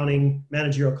cost accounting,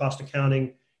 managerial cost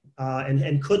accounting,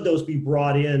 and could those be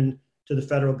brought in to the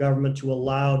federal government to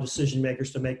allow decision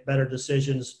makers to make better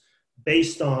decisions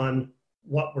based on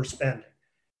what we're spending.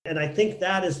 And I think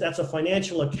that's a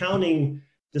financial accounting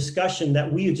discussion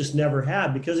that we just never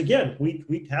had, because again,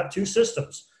 we have two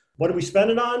systems. What do we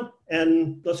spend it on?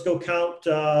 And let's go count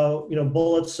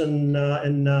bullets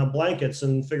and blankets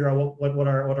and figure out what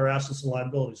our assets and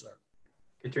liabilities are.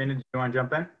 Katrina, do you want to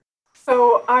jump in?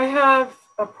 So I have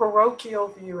a parochial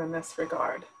view in this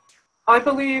regard. I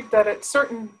believe that at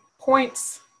certain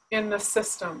points in the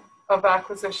system of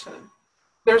acquisition,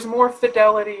 there's more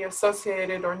fidelity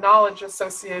associated or knowledge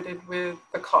associated with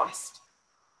the cost.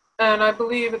 And I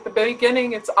believe at the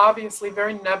beginning, it's obviously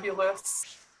very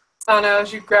nebulous. And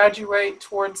as you graduate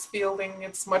towards fielding,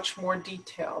 it's much more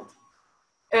detailed.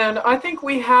 And I think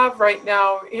we have right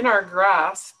now in our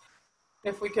grasp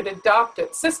if we could adopt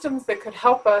it, systems that could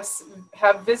help us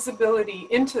have visibility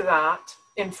into that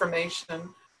information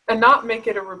and not make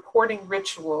it a reporting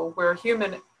ritual where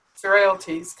human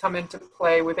frailties come into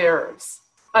play with errors.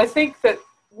 I think that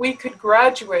we could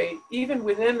graduate, even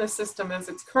within the system as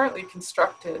it's currently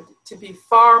constructed, to be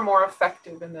far more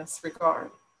effective in this regard.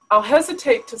 I'll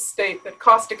hesitate to state that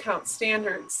cost account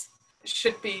standards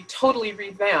should be totally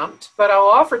revamped, but I'll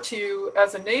offer to you,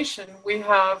 as a nation, we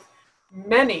have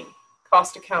many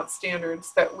cost account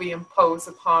standards that we impose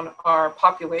upon our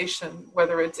population,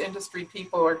 whether it's industry,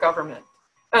 people, or government.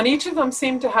 And each of them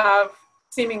seem to have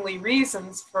seemingly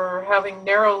reasons for having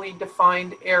narrowly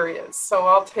defined areas. So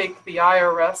I'll take the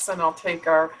IRS and I'll take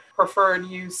our preferred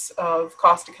use of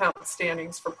cost account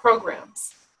standings for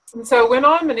programs. And so when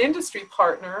I'm an industry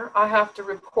partner, I have to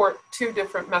report two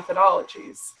different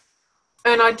methodologies.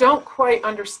 And I don't quite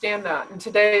understand that in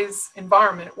today's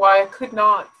environment, why I could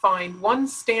not find one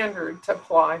standard to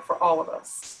apply for all of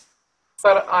us.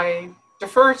 But I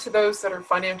defer to those that are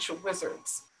financial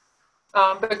wizards.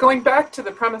 But going back to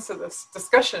the premise of this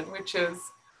discussion, which is,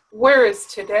 where is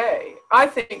today? I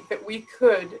think that we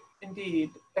could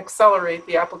indeed accelerate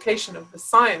the application of the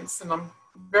science, and I'm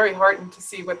very heartened to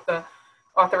see what the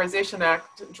Authorization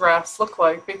Act drafts look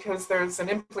like, because there's an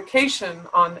implication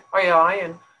on AI,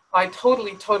 and I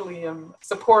totally am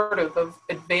supportive of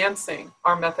advancing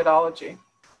our methodology.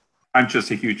 I'm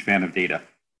just a huge fan of data.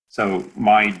 So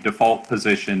my default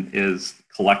position is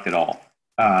collect it all.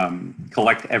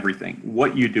 Collect everything.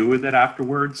 What you do with it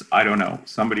afterwards, I don't know.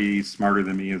 Somebody smarter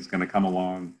than me is going to come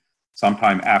along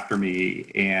sometime after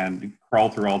me and crawl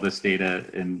through all this data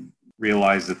and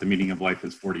realize that the meaning of life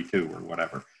is 42 or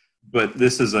whatever. But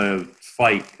this is a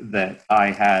fight that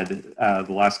I had the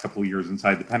last couple of years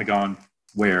inside the Pentagon,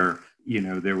 where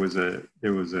there was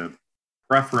a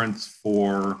preference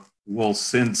for, well,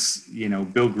 since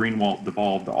Bill Greenwald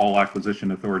devolved all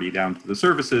acquisition authority down to the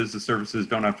services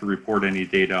don't have to report any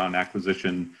data on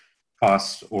acquisition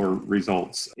costs or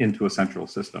results into a central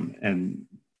system. And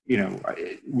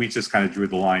we just kind of drew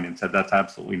the line and said that's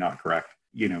absolutely not correct.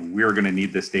 We're going to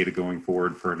need this data going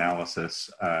forward for analysis,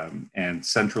 and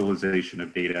centralization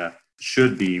of data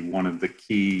should be one of the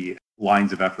key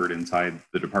lines of effort inside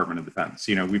the Department of Defense.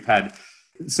 We've had,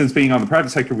 since being on the private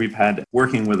sector, we've had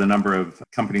working with a number of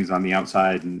companies on the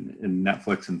outside and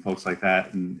Netflix and folks like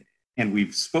that. And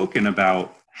we've spoken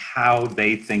about how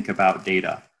they think about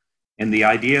data and the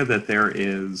idea that there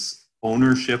is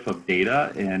ownership of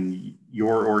data, and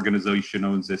your organization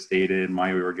owns this data and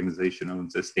my organization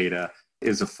owns this data,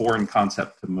 is a foreign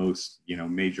concept to most,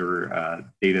 major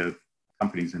data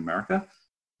companies in America.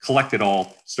 Collect it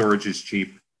all. Storage is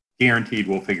cheap. Guaranteed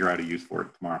we'll figure out a use for it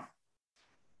tomorrow.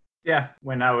 Yeah,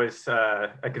 when I was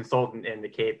a consultant in the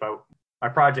CAPE, my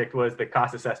project was the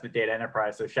Cost Assessment Data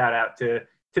Enterprise. So shout out to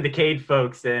the CADE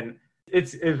folks. And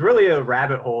it's really a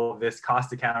rabbit hole, this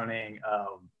cost accounting,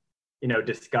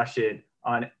 discussion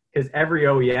on, because every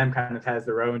OEM kind of has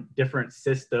their own different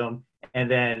system. And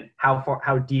then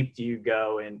how deep do you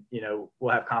go? And,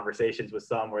 we'll have conversations with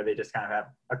some where they just kind of have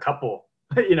a couple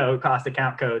cost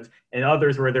account codes, and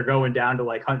others where they're going down to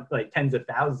like tens of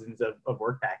thousands of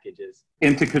work packages.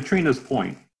 And to Katrina's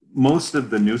point, most of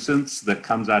the nuisance that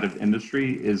comes out of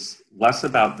industry is less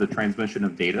about the transmission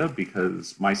of data,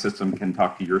 because my system can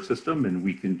talk to your system and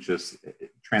we can just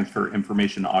transfer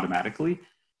information automatically.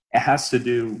 It has to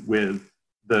do with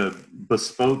the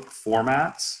bespoke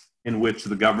formats in which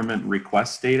the government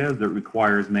requests data that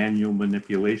requires manual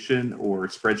manipulation or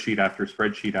spreadsheet after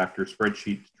spreadsheet after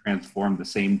spreadsheet to transform the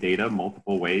same data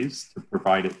multiple ways to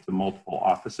provide it to multiple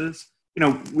offices.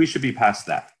 We should be past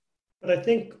that. But I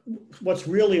think what's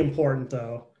really important,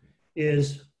 though,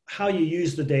 is how you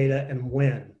use the data and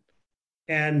when.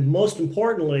 And most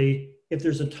importantly, if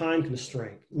there's a time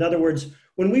constraint. In other words,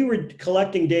 when we were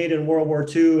collecting data in World War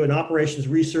II and operations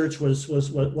research was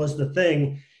the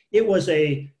thing, it was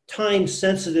a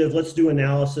time-sensitive, let's do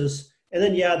analysis. And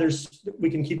then, we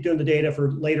can keep doing the data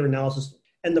for later analysis.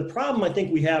 And the problem I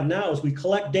think we have now is we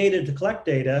collect data to collect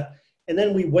data, and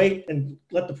then we wait and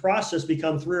let the process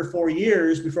become 3 or 4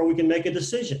 years before we can make a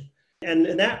decision.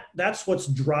 And that's what's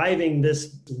driving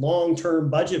this long-term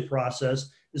budget process,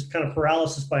 this kind of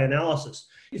paralysis by analysis.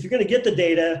 If you're going to get the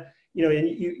data, and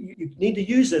you need to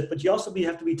use it, but you also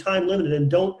have to be time limited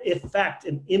and don't affect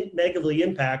and negatively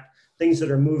impact things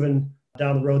that are moving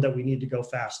down the road that we need to go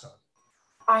fast on.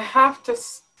 I have to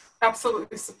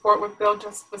absolutely support what Bill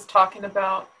just was talking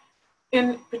about.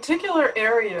 In particular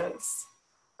areas,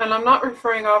 and I'm not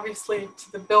referring obviously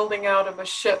to the building out of a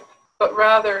ship, but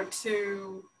rather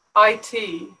to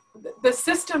IT, the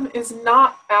system is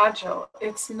not agile.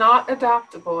 It's not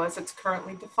adaptable as it's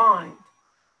currently defined.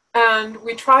 And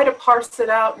we try to parse it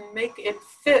out and make it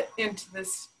fit into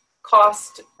this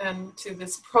cost and to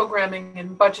this programming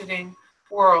and budgeting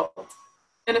world.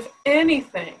 And if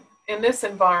anything in this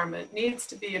environment needs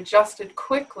to be adjusted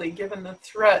quickly, given the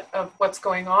threat of what's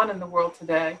going on in the world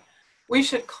today, we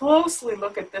should closely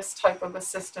look at this type of a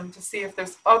system to see if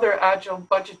there's other agile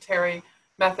budgetary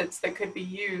methods that could be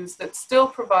used that still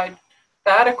provide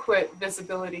adequate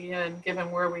visibility in, given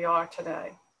where we are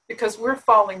today, because we're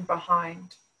falling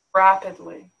behind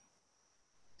rapidly.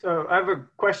 So I have a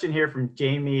question here from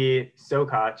Jamie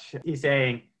Sokach. He's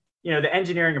saying, the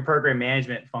engineering and program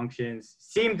management functions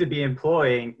seem to be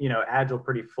employing, Agile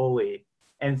pretty fully.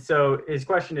 And so his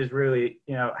question is really,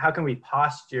 how can we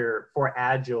posture for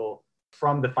Agile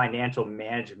from the financial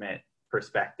management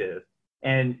perspective?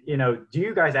 And, do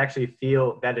you guys actually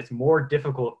feel that it's more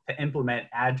difficult to implement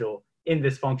Agile in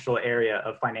this functional area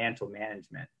of financial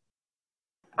management?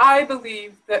 I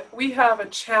believe that we have a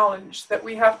challenge, that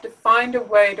we have to find a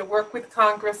way to work with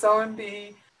Congress,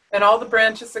 OMB, and all the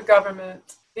branches of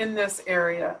government in this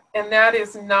area. And that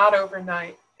is not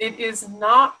overnight. It is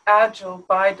not Agile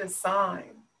by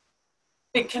design.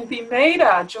 It can be made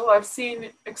Agile. I've seen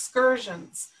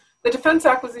excursions. The Defense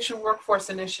Acquisition Workforce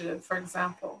Initiative, for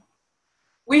example.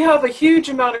 We have a huge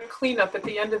amount of cleanup at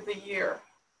the end of the year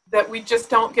that we just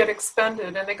don't get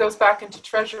expended, and it goes back into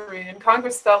Treasury. And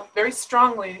Congress felt very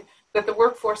strongly that the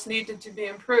workforce needed to be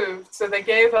improved, so they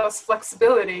gave us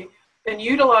flexibility in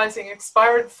utilizing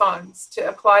expired funds to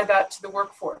apply that to the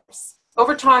workforce.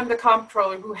 Over time, the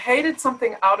comptroller, who hated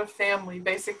something out of family,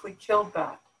 basically killed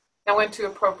that and went to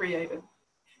appropriated.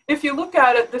 If you look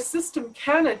at it, the system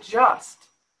can adjust.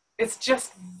 It's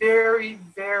just very,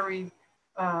 very,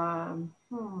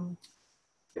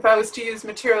 if I was to use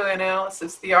material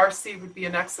analysis, the RC would be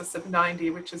in excess of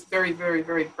 90, which is very, very,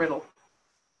 very brittle.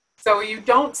 So you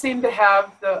don't seem to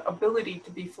have the ability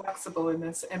to be flexible in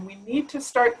this, and we need to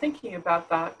start thinking about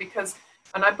that because,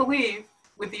 and I believe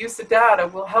with the use of data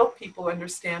will help people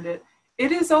understand it.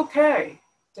 It is okay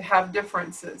to have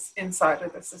differences inside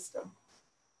of the system.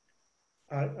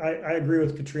 I agree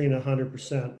with Katrina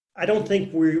 100%. I don't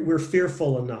think we're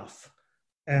fearful enough.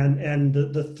 And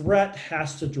the threat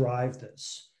has to drive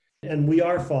this. And we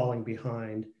are falling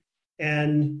behind.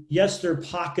 And yes, there are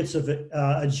pockets of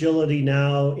agility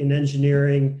now in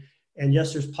engineering. And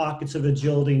yes, there's pockets of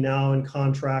agility now in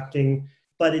contracting,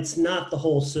 but it's not the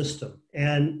whole system.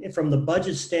 And from the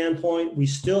budget standpoint, we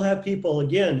still have people,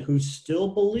 again, who still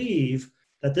believe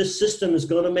that this system is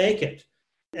going to make it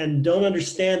and don't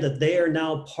understand that they are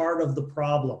now part of the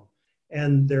problem.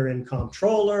 And they're in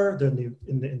comptroller, they're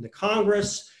in the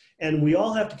Congress, and we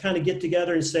all have to kind of get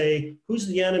together and say, who's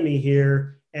the enemy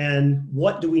here, and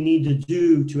what do we need to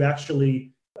do to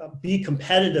actually be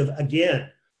competitive again?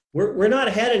 We're not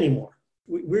ahead anymore.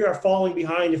 We are falling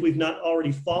behind if we've not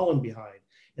already fallen behind,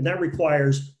 and that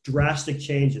requires drastic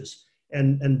changes.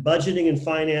 And budgeting and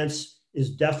finance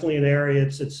is definitely an area.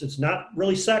 It's not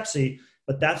really sexy,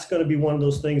 but that's going to be one of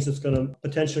those things that's going to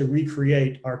potentially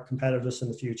recreate our competitiveness in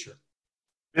the future.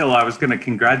 Bill, I was going to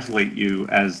congratulate you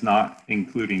as not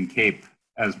including CAPE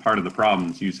as part of the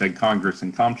problems. You said Congress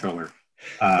and comptroller,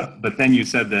 but then you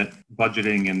said that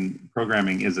budgeting and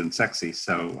programming isn't sexy.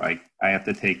 So I have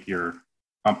to take your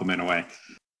compliment away.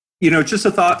 Just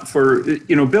a thought for,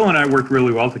 Bill and I worked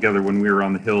really well together when we were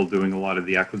on the Hill doing a lot of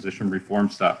the acquisition reform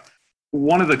stuff.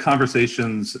 One of the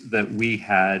conversations that we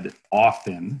had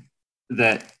often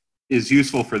that is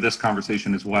useful for this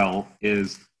conversation as well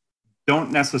is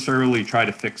don't necessarily try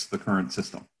to fix the current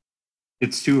system.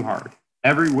 It's too hard.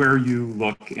 Everywhere you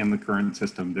look in the current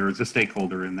system, there is a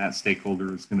stakeholder, and that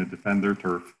stakeholder is going to defend their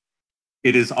turf.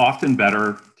 It is often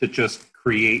better to just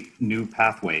create new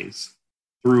pathways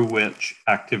through which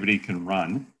activity can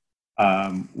run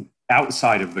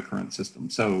outside of the current system.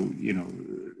 So,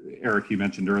 Eric, you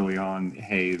mentioned early on,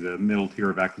 hey, the middle tier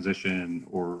of acquisition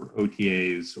or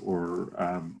OTAs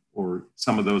or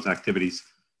some of those activities.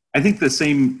 I think the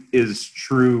same is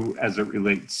true as it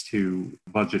relates to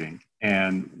budgeting.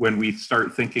 And when we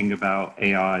start thinking about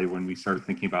AI, when we start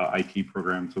thinking about IT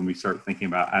programs, when we start thinking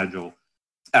about Agile,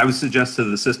 I would suggest to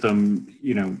the system,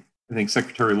 I think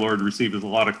Secretary Lord receives a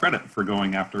lot of credit for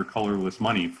going after colorless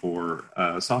money for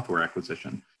software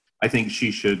acquisition. I think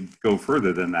she should go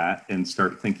further than that and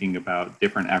start thinking about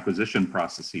different acquisition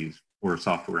processes for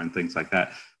software and things like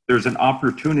that. There's an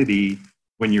opportunity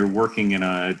when you're working in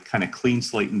a kind of clean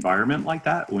slate environment like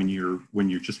that, when you're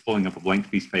just pulling up a blank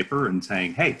piece of paper and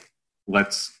saying, hey,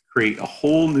 let's create a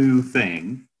whole new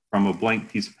thing from a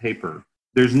blank piece of paper.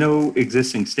 There's no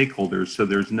existing stakeholders, so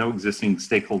there's no existing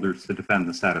stakeholders to defend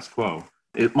the status quo.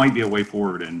 It might be a way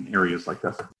forward in areas like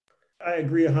this. I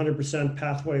agree 100%.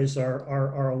 Pathways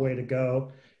are a way to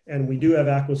go. And we do have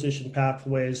acquisition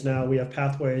pathways now. We have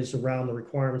pathways around the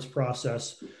requirements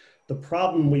process. The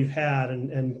problem we've had,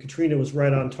 and Katrina was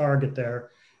right on target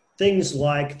there, things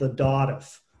like the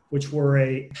DOTIF, which were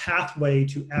a pathway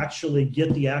to actually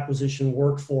get the acquisition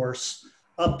workforce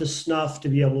up to snuff to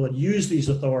be able to use these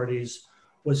authorities,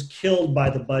 was killed by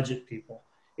the budget people.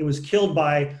 It was killed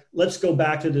by, let's go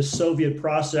back to this Soviet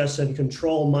process and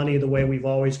control money the way we've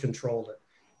always controlled it.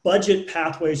 Budget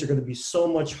pathways are going to be so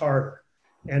much harder.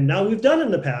 And now we've done it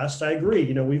in the past. I agree.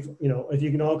 If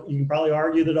you can probably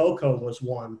argue that OCO was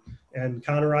one, and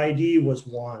counter ID was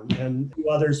one, and two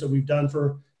others that we've done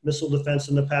for missile defense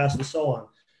in the past, and so on.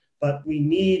 But we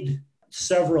need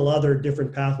several other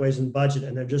different pathways in budget,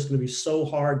 and they're just going to be so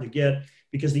hard to get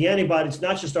because the antibodies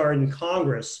not just are in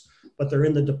Congress, but they're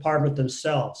in the department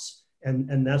themselves.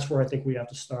 And that's where I think we have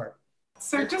to start.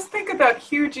 So just think of that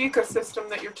huge ecosystem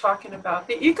that you're talking about.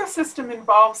 The ecosystem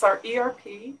involves our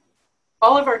ERP,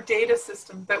 all of our data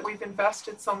systems that we've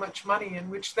invested so much money in,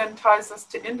 which then ties us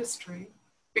to industry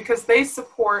because they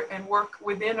support and work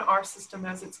within our system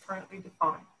as it's currently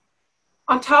defined.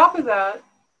 On top of that,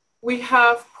 we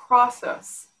have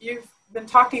process. You've been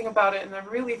talking about it, and I'm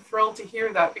really thrilled to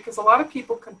hear that because a lot of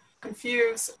people can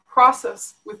confuse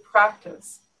process with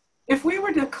practice. If we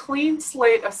were to clean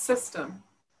slate a system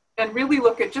and really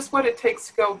look at just what it takes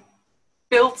to go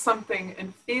build something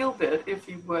and field it, if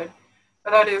you would,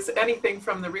 that is anything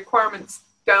from the requirements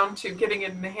down to getting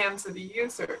it in the hands of the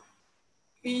user,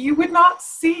 you would not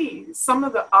see some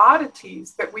of the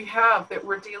oddities that we have that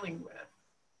we're dealing with.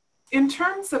 In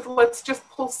terms of, let's just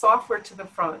pull software to the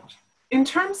front. In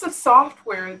terms of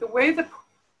software, the way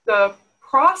the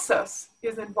process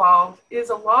is involved is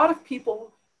a lot of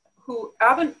people who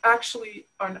aren't actually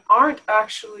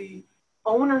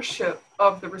ownership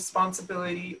of the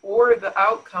responsibility or the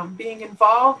outcome being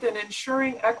involved in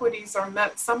ensuring equities are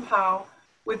met somehow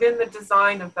within the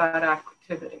design of that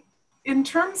activity. In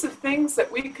terms of things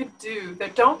that we could do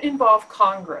that don't involve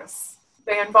Congress,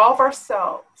 they involve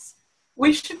ourselves,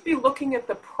 we should be looking at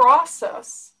the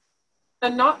process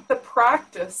and not the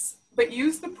practice, but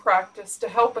use the practice to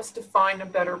help us define a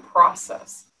better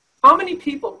process. How many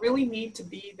people really need to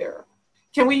be there?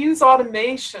 Can we use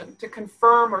automation to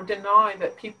confirm or deny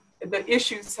that the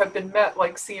issues have been met,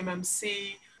 like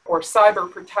CMMC or cyber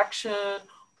protection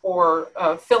or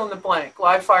fill in the blank,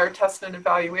 live fire test and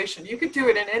evaluation? You could do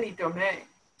it in any domain.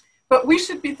 But we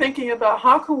should be thinking about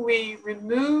how can we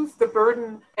remove the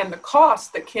burden and the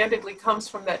cost that candidly comes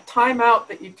from that timeout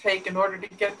that you take in order to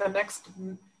get the next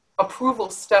approval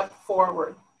step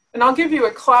forward. And I'll give you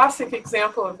a classic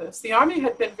example of this. The Army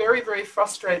had been very, very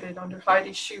frustrated under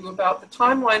Heidi Shyu about the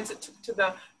timelines it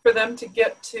took for them to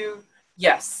get to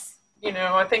yes.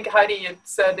 I think Heidi had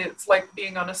said it's like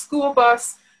being on a school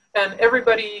bus and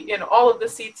everybody in all of the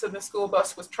seats in the school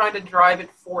bus was trying to drive it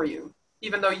for you,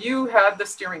 even though you had the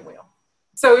steering wheel.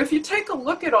 So if you take a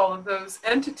look at all of those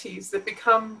entities that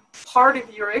become part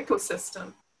of your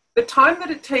ecosystem, the time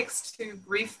that it takes to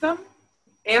brief them,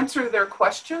 answer their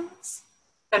questions,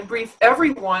 and brief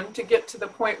everyone to get to the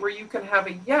point where you can have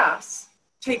a yes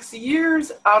takes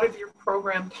years out of your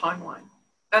program timeline.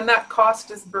 And that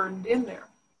cost is burdened in there.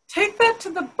 Take that to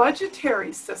the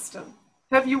budgetary system.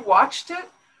 Have you watched it?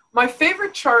 My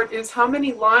favorite chart is how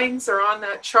many lines are on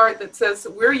that chart that says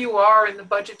where you are in the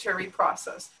budgetary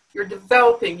process. You're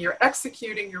developing, you're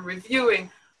executing, you're reviewing.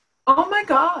 Oh my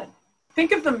God.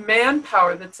 Think of the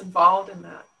manpower that's involved in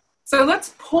that. So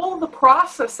let's pull the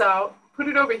process out, put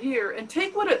it over here, and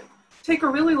take a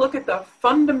really look at the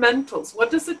fundamentals.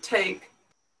 What does it take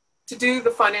to do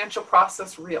the financial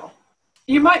process real?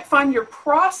 You might find your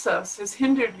process has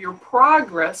hindered your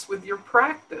progress with your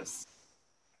practice.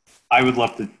 I would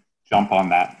love to jump on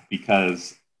that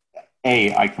because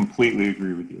I completely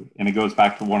agree with you. And it goes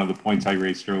back to one of the points I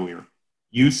raised earlier.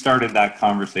 You started that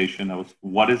conversation of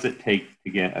what does it take to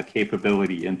get a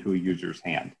capability into a user's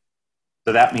hand?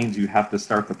 So that means you have to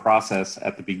start the process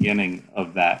at the beginning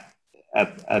of that,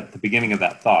 at the beginning of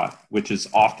that thought, which is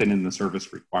often in the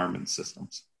service requirements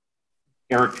systems.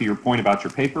 Eric, to your point about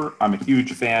your paper, I'm a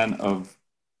huge fan of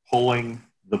pulling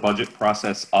the budget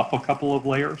process up a couple of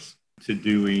layers to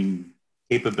doing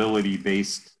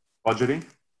capability-based budgeting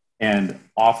and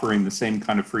offering the same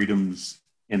kind of freedoms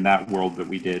in that world that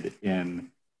we did in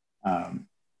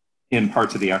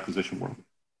parts of the acquisition world.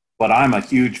 But I'm a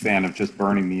huge fan of just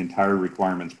burning the entire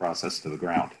requirements process to the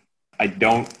ground. I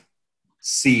don't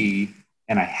see,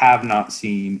 and I have not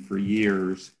seen for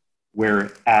years, where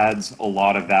it adds a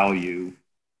lot of value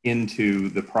into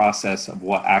the process of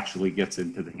what actually gets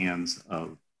into the hands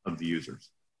of the users.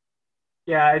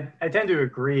 Yeah, I tend to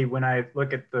agree when I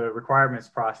look at the requirements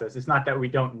process. It's not that we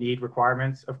don't need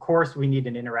requirements. Of course, we need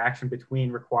an interaction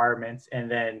between requirements and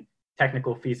then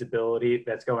technical feasibility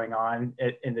that's going on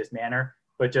in this manner,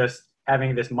 but just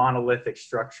having this monolithic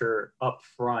structure up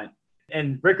front.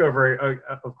 And Rickover,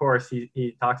 of course,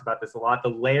 he talks about this a lot, the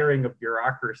layering of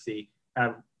bureaucracy,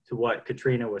 to what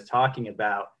Katrina was talking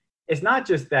about. It's not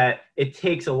just that it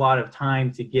takes a lot of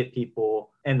time to get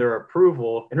people and their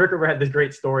approval. And Rickover had this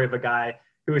great story of a guy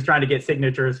who was trying to get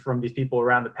signatures from these people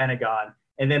around the Pentagon.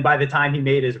 And then by the time he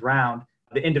made his round,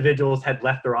 the individuals had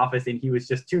left their office and he was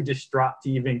just too distraught to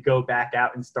even go back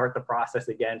out and start the process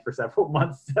again for several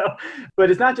months. So, but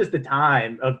it's not just the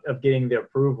time of getting the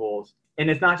approvals. And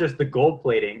it's not just the gold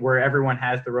plating where everyone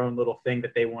has their own little thing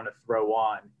that they want to throw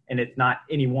on. And it's not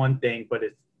any one thing, but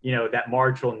it's, you know, that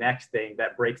marginal next thing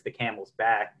that breaks the camel's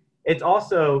back. It's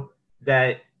also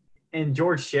that, and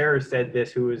George Scherer said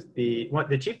this, who was the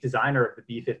chief designer of the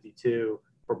B-52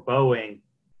 for Boeing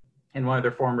and one of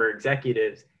their former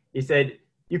executives. He said,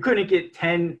 you couldn't get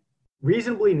 10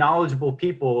 reasonably knowledgeable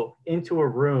people into a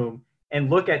room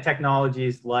and look at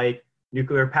technologies like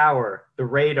nuclear power, the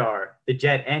radar, the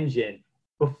jet engine,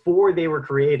 before they were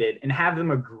created and have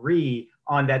them agree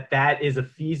on that is a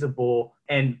feasible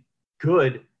and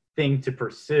good thing to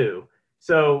pursue.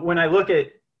 So when I look at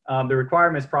the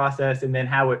requirements process and then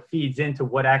how it feeds into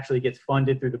what actually gets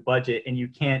funded through the budget, and you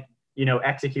can't, you know,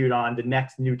 execute on the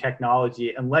next new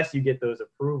technology unless you get those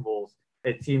approvals,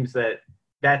 it seems that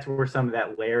that's where some of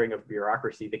that layering of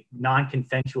bureaucracy, the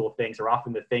non-consensual things, are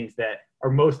often the things that are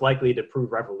most likely to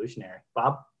prove revolutionary.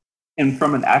 Bob? And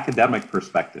from an academic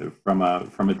perspective, from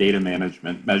a data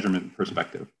management measurement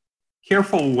perspective,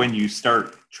 careful when you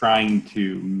start trying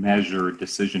to measure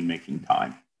decision-making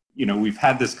time. You know, we've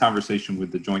had this conversation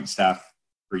with the Joint Staff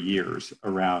for years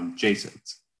around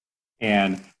JCIDs,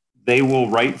 and they will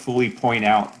rightfully point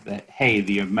out that, hey,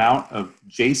 the amount of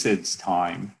JCIDs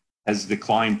time has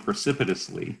declined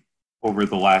precipitously over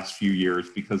the last few years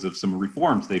because of some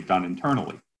reforms they've done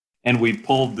internally. And we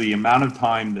pulled the amount of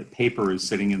time that paper is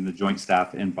sitting in the Joint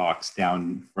Staff inbox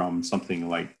down from something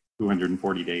like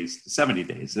 240 days to 70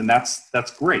 days. And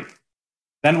that's great.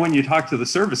 Then when you talk to the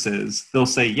services, they'll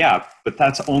say, yeah, but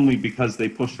that's only because they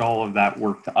pushed all of that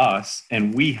work to us.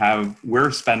 And we're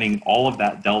spending all of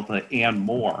that delta and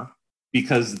more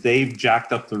because they've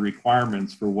jacked up the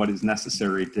requirements for what is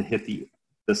necessary to hit the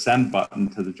send button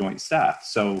to the Joint Staff.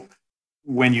 So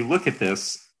when you look at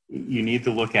this, you need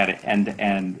to look at it end to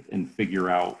end and figure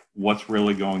out what's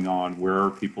really going on, where are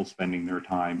people spending their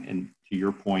time, and to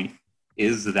your point,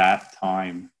 is that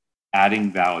time adding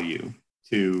value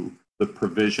to the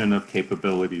provision of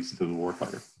capabilities to the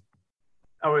warfighter?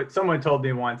 Oh, someone told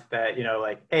me once that, you know,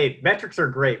 like, hey, metrics are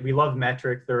great. We love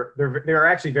metrics. They're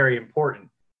actually very important.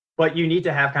 But you need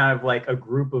to have kind of like a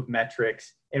group of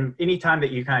metrics. And anytime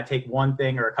that you kind of take one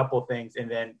thing or a couple of things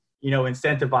and then, you know,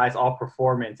 incentivize all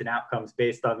performance and outcomes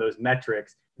based on those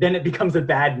metrics, then it becomes a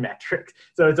bad metric.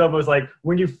 So it's almost like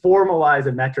when you formalize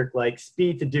a metric like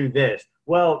speed to do this,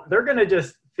 well, they're going to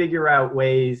just figure out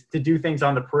ways to do things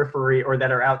on the periphery or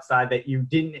that are outside that you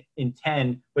didn't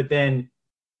intend, but then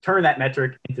turn that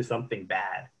metric into something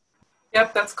bad.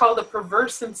 Yep, that's called a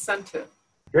perverse incentive.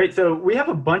 Great. So we have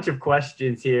a bunch of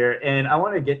questions here, and I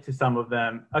want to get to some of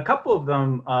them. A couple of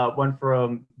them, one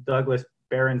from Douglas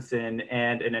Berenson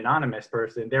and an anonymous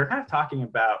person, they're kind of talking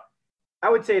about, I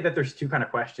would say that there's two kind of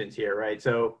questions here, right?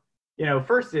 So, you know,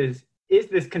 first is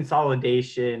this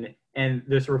consolidation and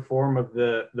this reform of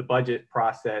the budget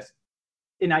process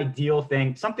an ideal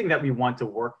thing, something that we want to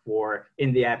work for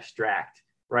in the abstract,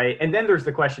 right? And then there's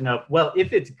the question of, well,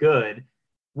 if it's good,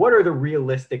 what are the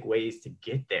realistic ways to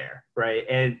get there, right?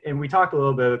 And we talked a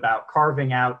little bit about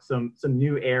carving out some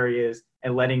new areas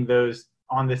and letting those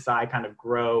on the side kind of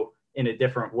grow in a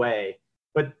different way.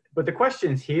 But the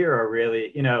questions here are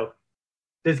really, you know,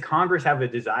 does Congress have a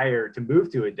desire to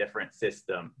move to a different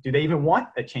system? Do they even want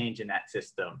a change in that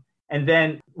system? And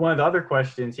then one of the other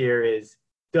questions here is,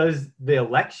 does the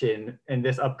election in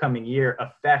this upcoming year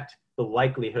affect the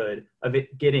likelihood of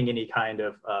it getting any kind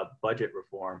of budget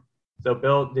reform? So,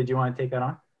 Bill, did you want to take that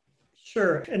on?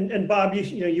 Sure. And Bob,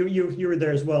 you were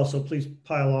there as well, so please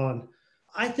pile on.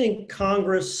 I think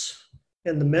Congress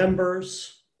and the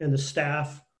members and the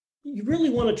staff, you really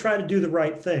want to try to do the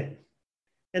right thing.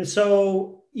 And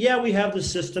so, yeah, we have the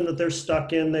system that they're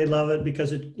stuck in. They love it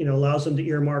because it, you know, allows them to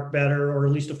earmark better, or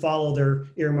at least to follow their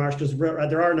earmarks, because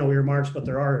there are no earmarks, but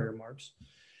there are earmarks.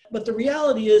 But the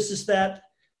reality is that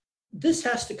this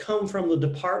has to come from the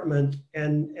department,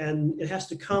 and it has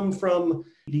to come from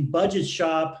the budget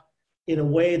shop in a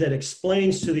way that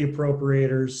explains to the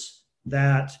appropriators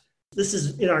that This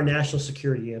is in our national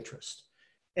security interest.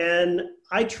 And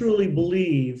I truly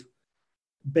believe,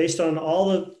 based on all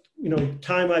the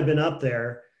time I've been up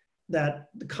there, that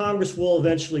the Congress will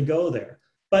eventually go there.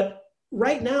 But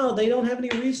right now, they don't have any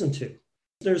reason to.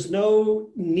 There's no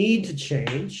need to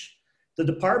change. The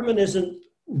department isn't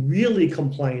really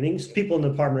complaining. People in the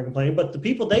department are complaining, but the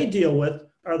people they deal with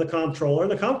are the comptroller.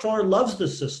 And the comptroller loves the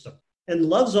system and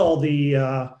loves all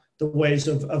the ways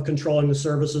of controlling the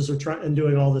services and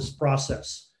doing all this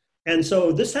process. And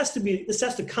so this has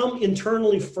to come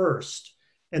internally first,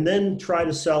 and then try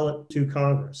to sell it to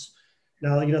Congress.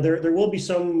 Now, there will be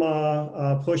some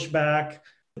pushback.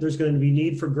 There's going to be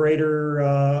need for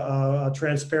greater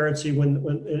transparency when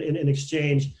in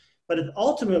exchange. But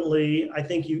ultimately, I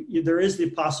think there is the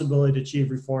possibility to achieve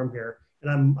reform here,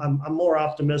 and I'm more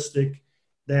optimistic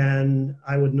than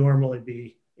I would normally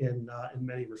be in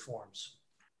many reforms.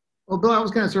 Well, Bill, I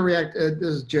was going to sort of react. This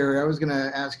is Jerry. I was going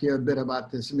to ask you a bit about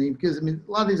this. Because a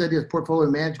lot of these ideas, portfolio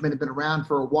management, have been around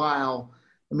for a while.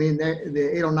 The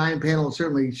 809 panel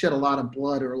certainly shed a lot of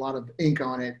blood or a lot of ink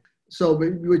on it. So,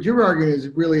 but what you're arguing is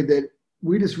really that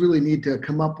we just really need to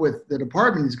come up with, the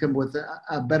department needs to come up with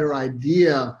a better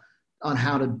idea on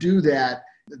how to do that,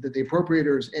 that the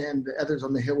appropriators and the others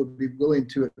on the Hill would be willing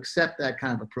to accept that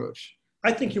kind of approach.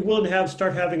 I think you're willing to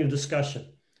start having a discussion.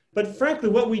 But frankly,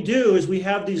 what we do is we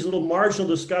have these little marginal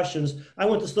discussions. I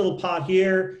want this little pot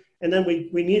here, and then we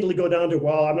neatly go down to,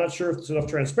 well, I'm not sure if there's enough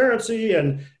transparency,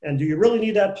 and do you really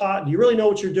need that pot? Do you really know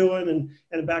what you're doing?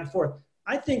 And back and forth.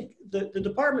 I think the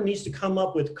department needs to come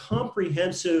up with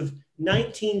comprehensive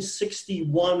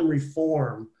 1961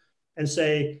 reform and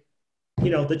say,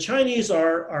 the Chinese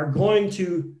are going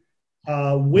to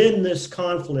win this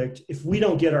conflict if we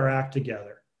don't get our act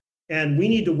together. And we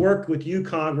need to work with you,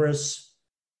 Congress,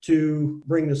 to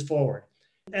bring this forward.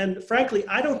 And frankly,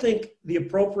 I don't think the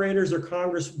appropriators or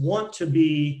Congress want to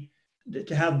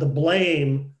have the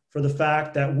blame for the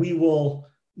fact that we will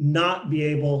not be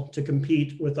able to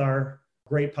compete with our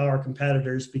great power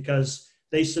competitors because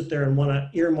they sit there and want to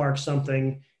earmark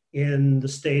something in the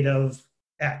state of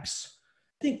X.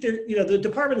 I think the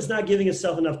department is not giving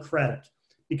itself enough credit,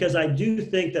 because I do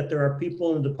think that there are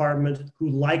people in the department who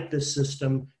like this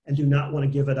system and do not want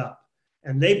to give it up.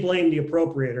 And they blame the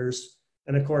appropriators.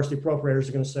 And of course, the appropriators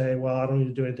are going to say, well, I don't need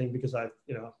to do anything because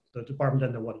the department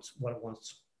doesn't know what it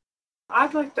wants.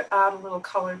 I'd like to add a little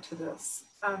color to this.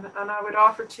 And I would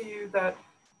offer to you that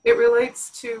it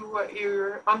relates to what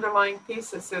your underlying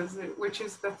thesis is, which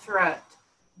is the threat.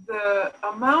 The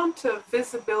amount of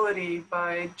visibility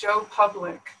by Joe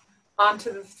Public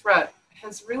onto the threat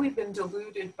has really been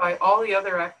diluted by all the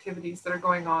other activities that are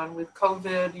going on with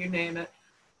COVID, you name it,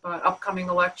 upcoming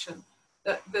election.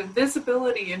 The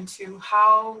visibility into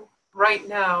how right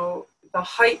now the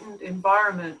heightened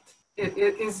environment it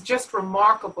is just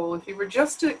remarkable. If you were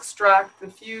just to extract the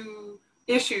few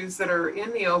issues that are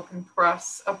in the open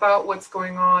press about what's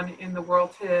going on in the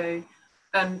world today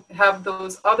and have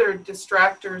those other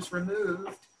distractors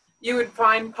removed, you would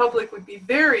find public would be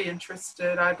very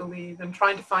interested, I believe, in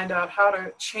trying to find out how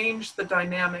to change the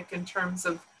dynamic in terms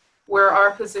of where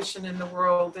our position in the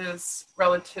world is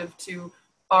relative to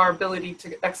our ability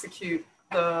to execute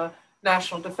the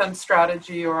national defense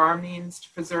strategy or our means to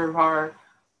preserve our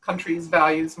country's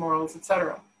values, morals,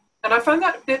 etc. And I find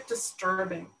that a bit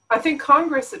disturbing. I think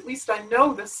Congress, at least I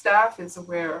know the staff is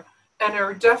aware and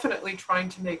are definitely trying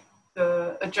to make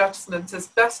the adjustments as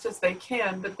best as they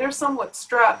can, but they're somewhat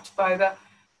strapped by the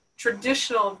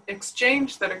traditional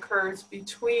exchange that occurs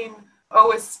between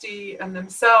OSD and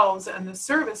themselves and the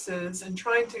services, and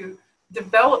trying to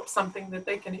develop something that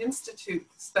they can institute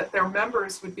that their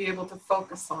members would be able to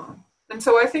focus on. And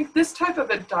so I think this type of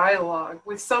a dialogue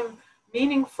with some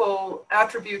meaningful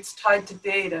attributes tied to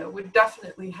data would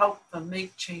definitely help them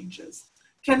make changes.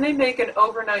 Can they make an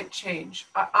overnight change?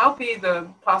 I'll be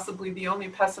possibly the only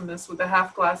pessimist with a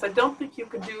half glass. I don't think you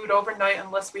could do it overnight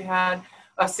unless we had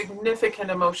a significant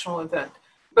emotional event.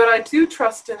 But I do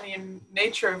trust in the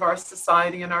nature of our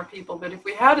society and our people that if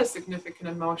we had a significant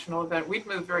emotional event, we'd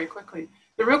move very quickly.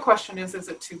 The real question is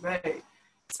it too late?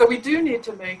 So we do need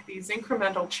to make these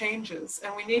incremental changes,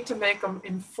 and we need to make them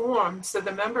informed so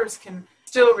the members can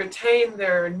still retain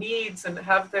their needs and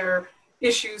have their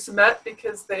issues met,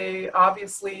 because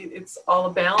it's all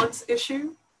a balance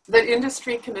issue, that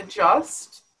industry can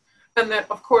adjust, and that,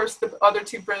 of course, the other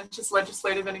two branches,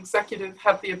 legislative and executive,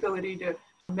 have the ability to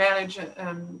manage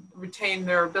and retain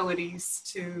their abilities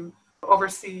to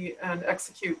oversee and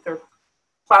execute their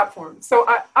platform. So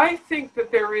I think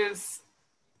that there is,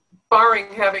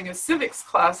 barring having a civics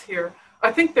class here,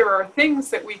 I think there are things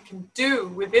that we can do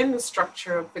within the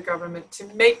structure of the government to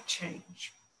make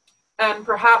change. And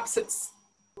perhaps it's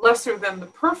lesser than the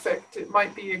perfect. It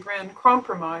might be a grand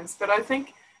compromise. But I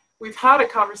think we've had a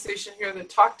conversation here that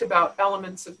talked about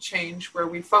elements of change where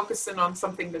we focus in on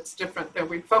something that's different, that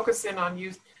we focus in on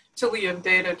utility of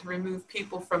data to remove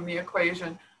people from the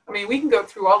equation. I mean, we can go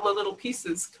through all the little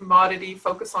pieces: commodity,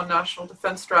 focus on national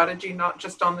defense strategy, not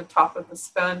just on the top of the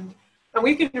spend, and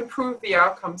we can improve the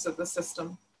outcomes of the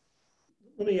system.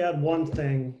 Let me add one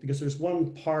thing, because there's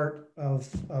one part of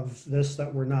this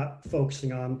that we're not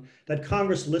focusing on that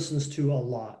Congress listens to a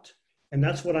lot, and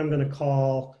that's what I'm going to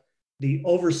call the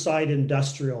oversight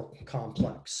industrial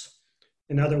complex.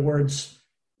 In other words,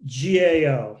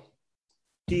 GAO,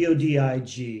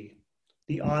 DODIG,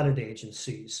 the audit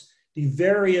agencies, the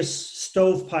various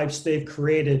stovepipes they've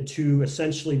created to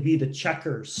essentially be the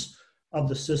checkers of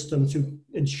the system to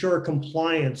ensure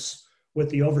compliance with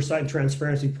the oversight and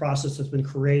transparency process that's been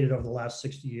created over the last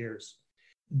 60 years.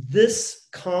 This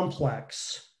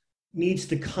complex needs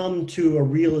to come to a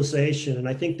realization, and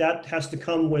I think that has to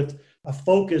come with a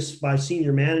focus by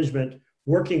senior management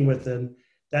working with them,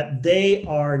 that they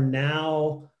are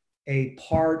now a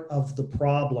part of the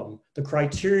problem. The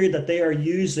criteria that they are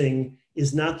using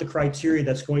is not the criteria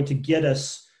that's going to get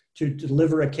us to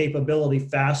deliver a capability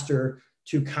faster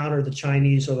to counter the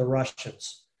Chinese or the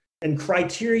Russians. And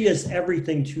criteria is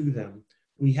everything to them.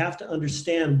 We have to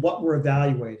understand what we're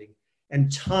evaluating.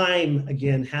 And time,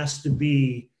 again, has to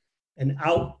be, and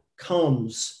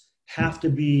outcomes have to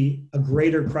be a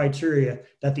greater criteria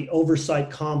that the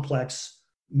oversight complex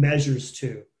measures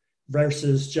to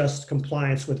versus just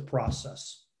compliance with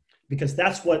process. Because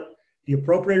that's what the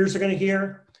appropriators are going to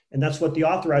hear, and that's what the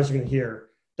authorizers are going to hear,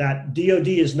 that DOD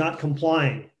is not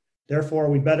complying. Therefore,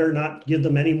 we better not give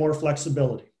them any more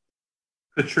flexibility.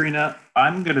 Katrina,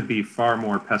 I'm going to be far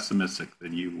more pessimistic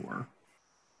than you were.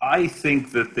 I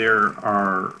think that there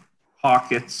are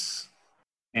pockets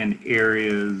and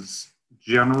areas,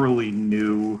 generally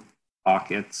new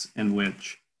pockets, in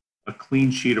which a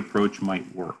clean sheet approach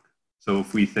might work. So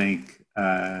if we think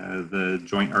the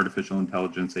Joint Artificial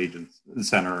Intelligence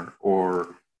Center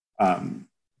or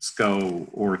SCO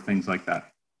or things like that.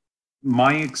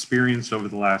 My experience over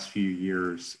the last few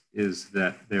years is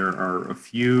that there are a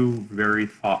few very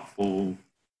thoughtful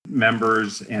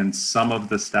members and some of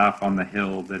the staff on the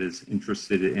Hill that is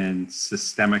interested in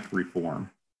systemic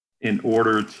reform in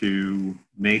order to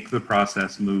make the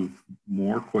process move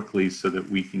more quickly so that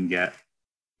we can get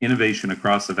innovation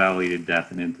across the valley to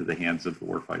death and into the hands of the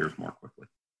warfighters more quickly.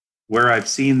 Where I've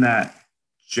seen that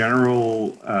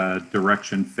general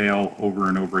direction fail over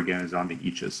and over again is on the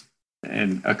EACHs.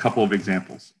 And a couple of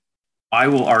examples. I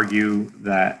will argue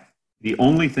that the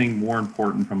only thing more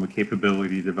important from a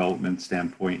capability development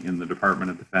standpoint in the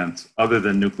Department of Defense, other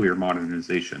than nuclear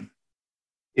modernization,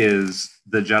 is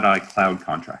the JEDI cloud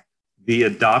contract. The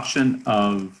adoption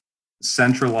of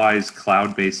centralized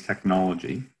cloud-based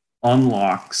technology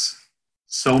unlocks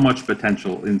so much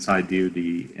potential inside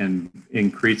DoD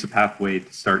and creates a pathway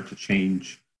to start to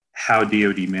change how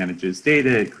DoD manages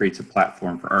data. It creates a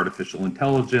platform for artificial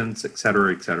intelligence, et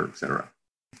cetera, et cetera, et cetera.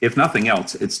 If nothing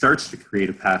else, it starts to create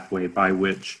a pathway by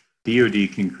which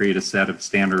DoD can create a set of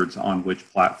standards on which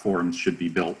platforms should be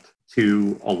built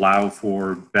to allow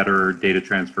for better data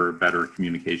transfer, better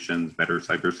communications, better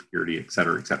cybersecurity, et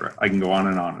cetera, et cetera. I can go on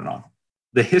and on and on.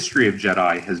 The history of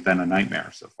JEDI has been a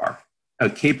nightmare so far. A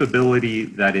capability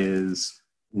that is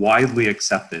widely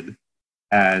accepted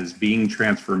as being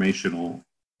transformational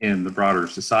in the broader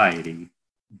society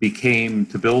became,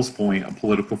 to Bill's point, a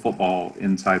political football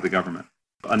inside the government.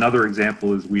 Another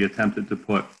example is we attempted to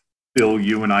put, Bill,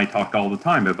 you and I talk all the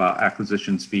time about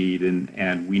acquisition speed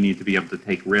and we need to be able to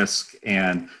take risk.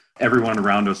 And everyone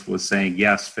around us was saying,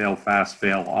 yes, fail fast,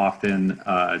 fail often,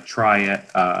 try it,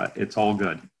 it's all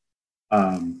good.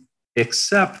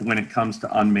 Except when it comes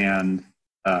to unmanned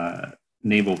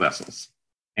naval vessels.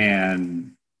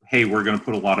 And hey, we're going to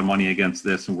put a lot of money against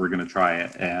this and we're going to try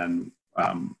it and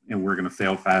we're going to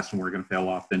fail fast and we're going to fail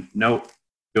often. Nope.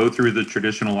 Go through the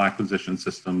traditional acquisition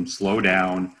system, slow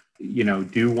down,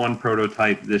 do one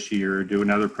prototype this year, do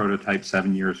another prototype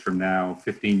 7 years from now,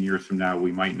 15 years from now,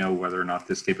 we might know whether or not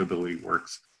this capability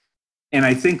works. And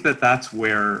I think that that's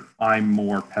where I'm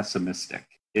more pessimistic,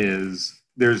 is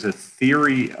there's a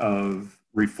theory of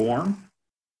reform,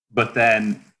 but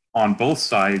then on both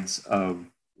sides of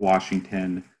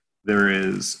Washington, there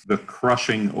is the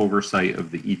crushing oversight of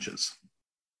the EACHs.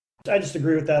 I just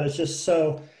agree with that. It's just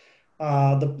so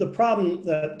the problem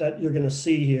that you're going to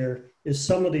see here is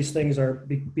some of these things are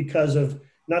because of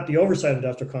not the oversight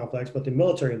industrial complex, but the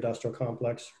military industrial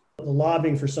complex. The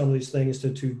lobbying for some of these things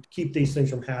to keep these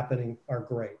things from happening are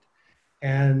great.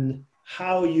 And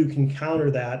how you can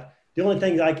counter that, The only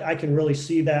thing I can really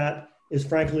see that is,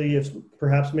 frankly, if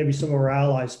perhaps maybe some of our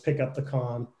allies pick up the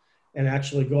con and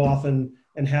actually go off and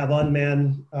have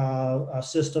unmanned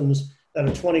systems that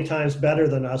are 20 times better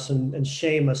than us and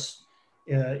shame us,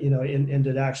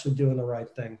 into actually doing the right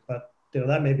thing. But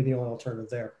that may be the only alternative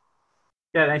there.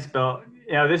 Yeah, thanks, Bill.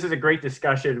 This is a great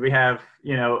discussion. We have,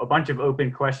 a bunch of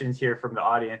open questions here from the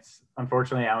audience.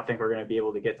 Unfortunately, I don't think we're going to be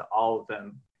able to get to all of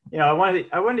them. I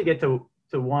wanted to get to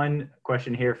one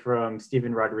question here from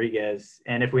Steven Rodriguez.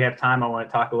 And if we have time, I want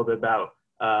to talk a little bit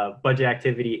about budget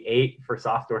activity 8 for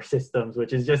software systems,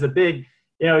 which is just a big,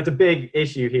 it's a big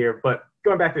issue here. But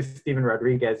going back to Steven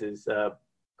Rodriguez's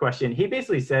question, he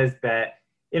basically says that,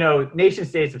 nation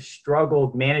states have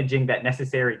struggled managing that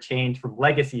necessary change from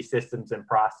legacy systems and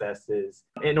processes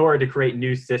in order to create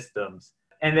new systems.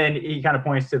 And then he kind of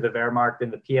points to the Wehrmacht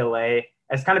and the PLA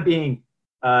as kind of being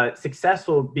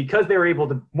successful because they were able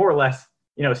to more or less,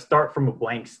 start from a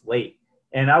blank slate.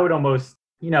 And I would almost,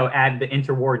 add the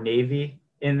interwar Navy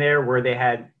in there, where they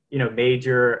had,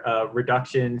 major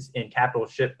reductions in capital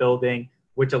shipbuilding,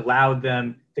 which allowed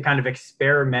them to kind of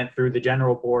experiment through the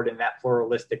general board and that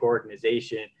pluralistic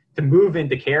organization to move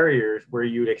into carriers where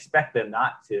you'd expect them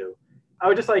not to. I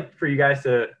would just like for you guys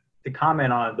to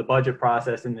comment on the budget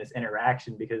process in this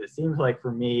interaction, because it seems like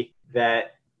for me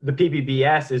that the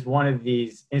PPBS is one of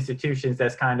these institutions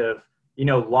that's kind of,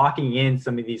 locking in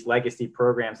some of these legacy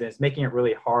programs, and it's making it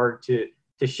really hard to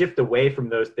shift away from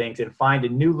those things and find a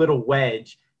new little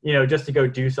wedge, just to go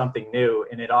do something new.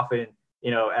 And it often,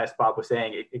 as Bob was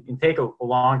saying, it can take a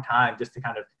long time just to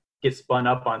kind of get spun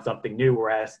up on something new.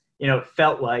 Whereas, it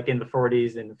felt like in the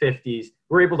 40s and 50s,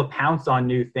 we're able to pounce on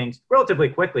new things relatively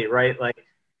quickly, right? Like,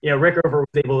 Rickover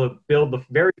was able to build the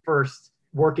very first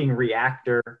working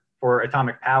reactor for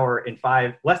atomic power in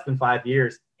less than 5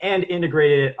 years, and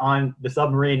integrated it on the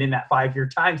submarine in that 5-year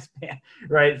time span,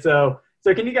 right? So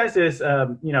can you guys just,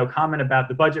 comment about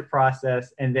the budget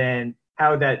process and then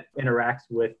how that interacts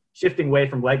with shifting away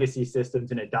from legacy systems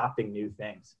and adopting new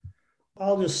things?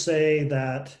 I'll just say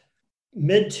that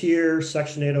mid-tier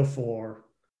Section 804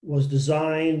 was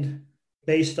designed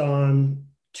based on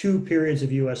 2 periods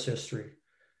of U.S. history.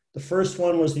 The first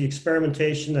one was the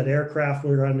experimentation that aircraft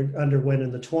underwent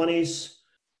in the 20s,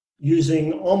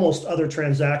 using almost other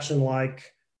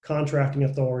transaction-like contracting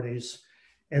authorities,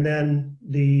 and then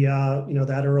the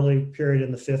that early period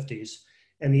in the 50s.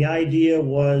 And the idea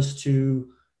was to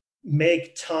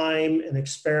make time and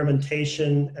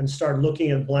experimentation and start looking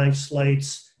at blank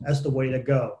slates as the way to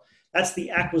go. That's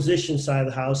the acquisition side of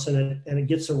the house, and it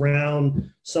gets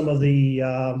around some of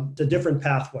the different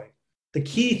pathway. The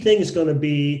key thing is going to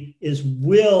be is,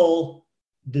 will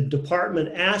the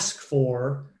department ask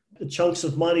for the chunks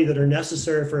of money that are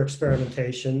necessary for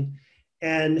experimentation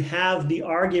and have the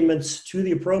arguments to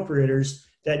the appropriators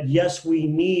that, yes, we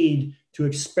need to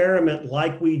experiment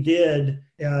like we did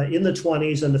in the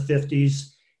 20s and the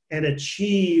 50s and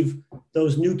achieve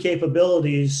those new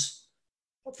capabilities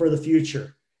for the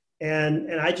future.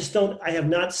 And I just don't, I have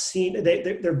not seen,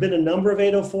 there have been a number of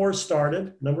 804s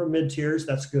started, a number of mid-tiers,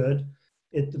 that's good.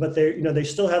 But they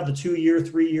still have the 2-year,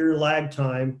 3-year lag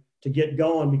time to get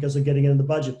going because of getting into the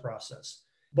budget process.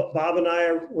 But Bob and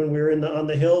I, when we were on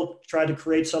the Hill, tried to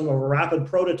create some of a rapid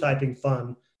prototyping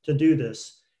fund to do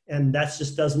this. And that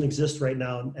just doesn't exist right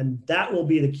now. And that will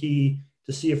be the key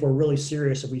to see if we're really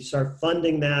serious, if we start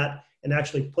funding that and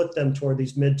actually put them toward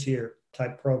these mid-tier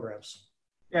type programs.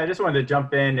 Yeah, I just wanted to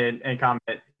jump in and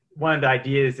comment. One of the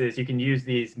ideas is you can use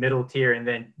these middle tier and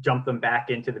then jump them back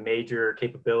into the major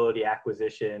capability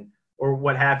acquisition or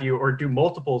what have you, or do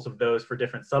multiples of those for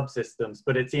different subsystems.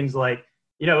 But it seems like,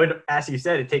 as you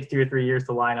said, it takes 2 or 3 years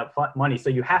to line up money. So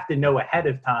you have to know ahead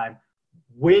of time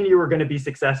when you are going to be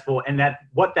successful and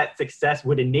what that success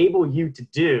would enable you to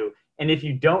do. And if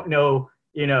you don't know,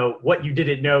 what you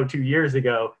didn't know 2 years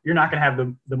ago, you're not going to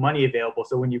have the money available.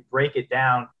 So when you break it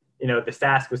down, the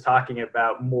SASC was talking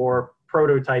about more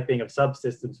prototyping of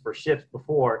subsystems for ships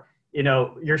before,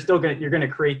 you're going to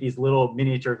create these little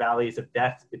miniature valleys of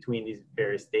death between these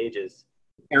various stages.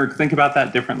 Eric, think about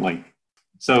that differently.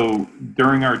 So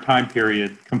during our time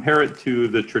period, compare it to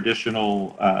the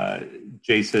traditional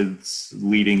JCIDs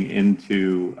leading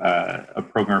into a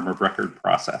program of record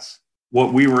process.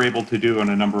 What we were able to do on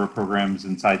a number of programs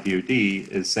inside DoD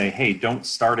is say, hey, don't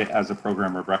start it as a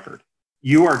program of record.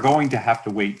 You are going to have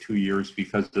to wait 2 years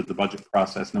because of the budget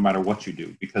process, no matter what you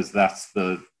do, because that's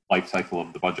the life cycle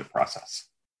of the budget process.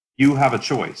 You have a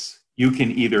choice. You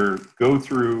can either go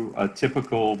through a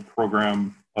typical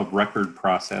program of record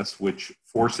process, which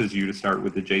forces you to start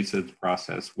with the JCIDs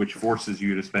process, which forces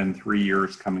you to spend 3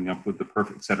 years coming up with the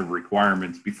perfect set of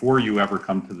requirements before you ever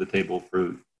come to the table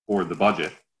for for the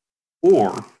budget,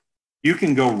 or you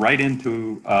can go right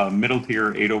into a middle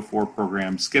tier 804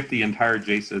 program, skip the entire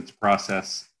JSIDS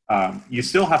process. You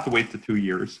still have to wait the 2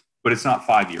 years, but it's not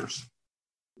 5 years.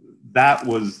 That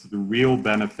was the real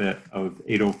benefit of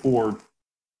 804.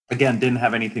 Again, didn't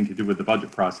have anything to do with the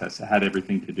budget process. It had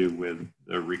everything to do with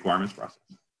the requirements process.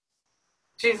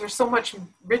 Geez, there's so much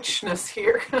richness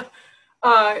here.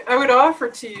 I would offer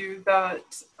to you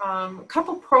that a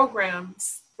couple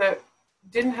programs that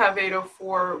didn't have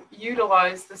 804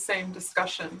 utilized the same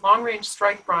discussion. Long Range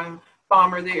Strike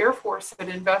Bomber, the Air Force had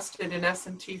invested in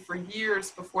S&T for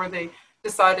years before they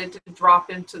decided to drop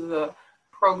into the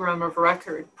program of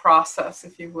record process,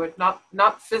 if you would,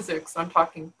 not physics, I'm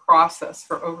talking process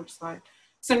for oversight.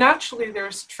 So naturally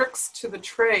there's tricks to the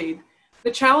trade. The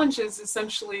challenge is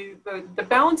essentially the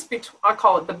balance between, I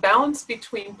call it the balance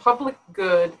between public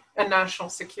good and national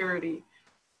security.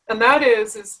 And that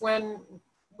is when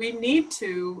we need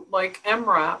to, like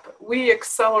MRAP, we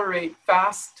accelerate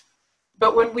fast,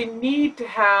 but when we need to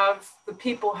have the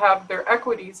people have their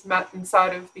equities met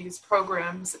inside of these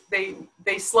programs,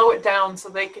 they slow it down so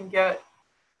they can get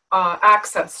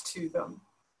access to them.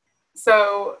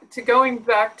 So to going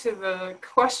back to the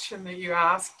question that you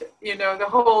asked, you know, the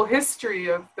whole history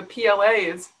of the PLA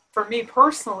is, for me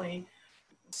personally,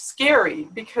 scary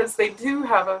because they do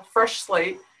have a fresh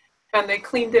slate and they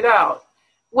cleaned it out.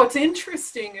 What's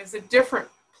interesting is a different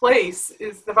place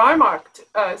is the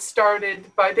Wehrmacht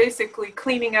started by basically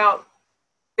cleaning out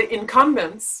the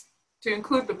incumbents to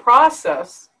include the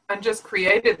process and just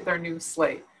created their new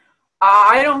slate.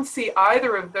 I don't see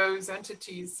either of those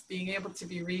entities being able to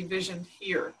be revisioned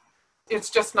here. It's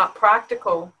just not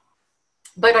practical.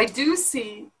 But I do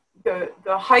see the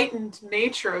heightened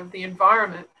nature of the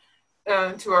environment,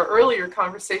 to our earlier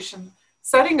conversation,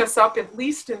 setting us up at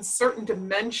least in certain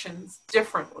dimensions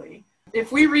differently.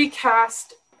 If we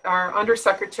recast our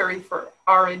undersecretary for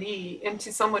R&E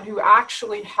into someone who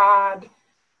actually had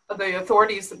the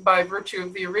authorities by virtue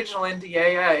of the original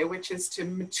NDAA, which is to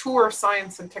mature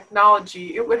science and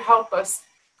technology, it would help us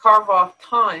carve off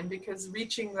time, because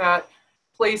reaching that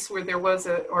place where there was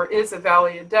is a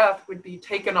valley of death would be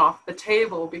taken off the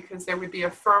table because there would be a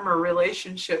firmer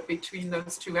relationship between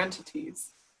those two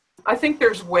entities. I think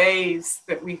there's ways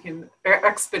that we can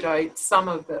expedite some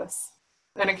of this.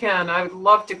 And again, I would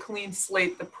love to clean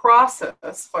slate the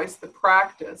process, vice the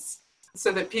practice,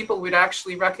 so that people would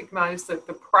actually recognize that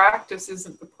the practice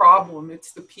isn't the problem,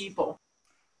 it's the people.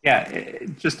 Yeah,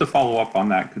 just to follow up on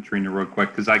that, Katrina, real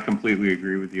quick, because I completely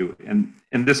agree with you. And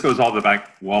this goes all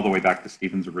the way back to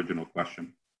Stephen's original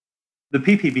question. The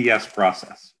PPBS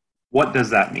process, what does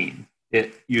that mean?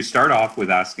 You start off with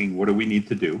asking, what do we need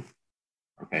to do?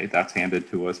 Okay, that's handed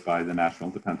to us by the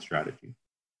National Defense Strategy.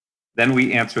 Then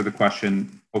we answer the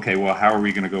question, okay, well, how are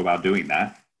we going to go about doing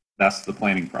that? That's the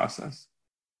planning process.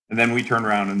 And then we turn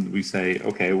around and we say,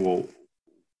 okay, well,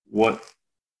 what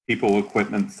people,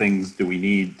 equipment, things do we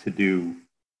need to do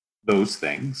those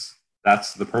things?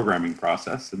 That's the programming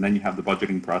process. And then you have the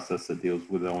budgeting process that deals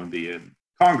with OMB and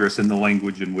Congress in the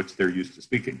language in which they're used to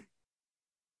speaking.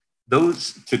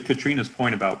 Those, to Katrina's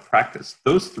point about practice,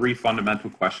 those three fundamental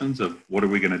questions of what are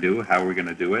we going to do, how are we going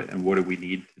to do it, and what do we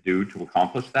need to do to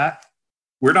accomplish that,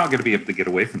 we're not going to be able to get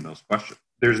away from those questions.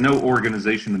 There's no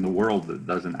organization in the world that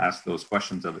doesn't ask those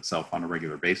questions of itself on a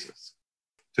regular basis.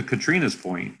 To Katrina's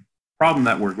point, the problem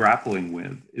that we're grappling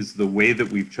with is the way that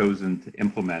we've chosen to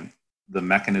implement the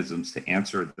mechanisms to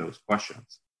answer those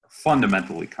questions are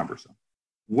fundamentally cumbersome,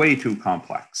 way too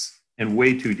complex, and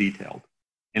way too detailed.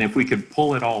 And if we could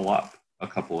pull it all up a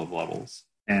couple of levels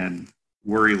and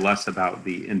worry less about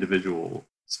the individual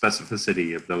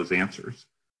specificity of those answers,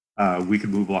 we could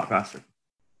move a lot faster.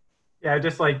 Yeah, I'd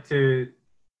just like to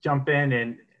jump in,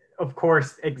 and of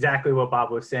course, exactly what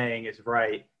Bob was saying is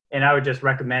right. And I would just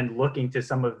recommend looking to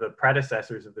some of the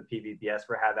predecessors of the PPBS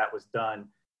for how that was done.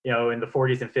 You know, in the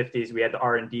 40s and 50s, we had the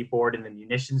R&D board and the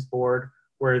munitions board,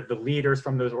 where the leaders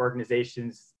from those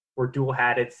organizations were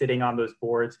dual-hatted, sitting on those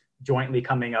boards, jointly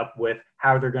coming up with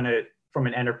how they're going to, from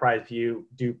an enterprise view,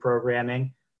 do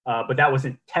programming. But that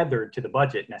wasn't tethered to the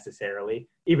budget necessarily,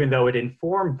 even though it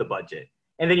informed the budget.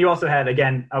 And then you also had,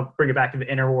 again, I'll bring it back to the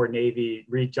Interwar Navy,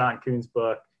 read John Kuhn's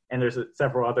book, and there's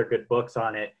several other good books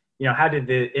on it. You know, how did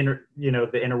the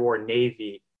Interwar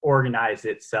Navy organize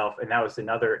itself? And that was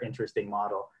another interesting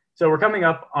model. So we're coming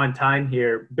up on time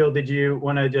here. Bill, did you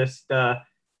want to just,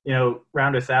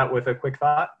 round us out with a quick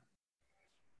thought?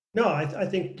 No, I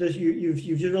think that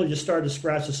you've really just started to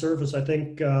scratch the surface. I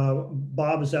think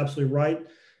Bob is absolutely right.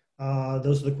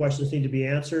 Those are the questions that need to be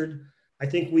answered. I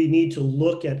think we need to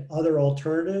look at other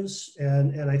alternatives,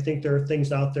 and I think there are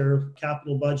things out there,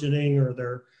 capital budgeting, or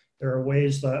there There are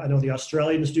ways that I know the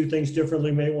Australians do things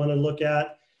differently, may want to look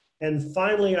at. And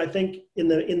finally, I think in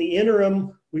the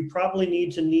interim, we probably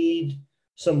need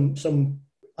some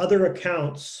other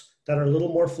accounts that are a little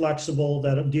more flexible,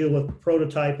 that deal with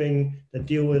prototyping, that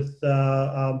deal with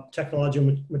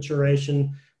technology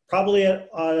maturation. Probably at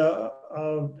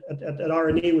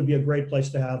R&E would be a great place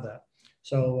to have that.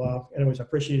 So anyways, I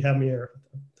appreciate you having me here.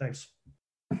 Thanks.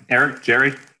 Eric,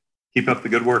 Jerry, keep up the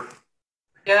good work.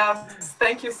 Yeah,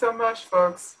 thank you so much,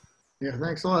 folks. Yeah,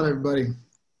 thanks a lot, everybody.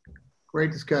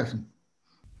 Great discussion.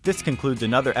 This concludes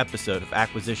another episode of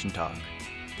Acquisition Talk.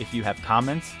 If you have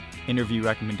comments, interview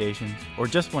recommendations, or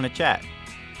just want to chat,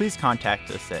 please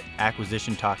contact us at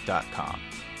acquisitiontalk.com.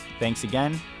 Thanks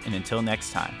again, and until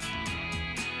next time.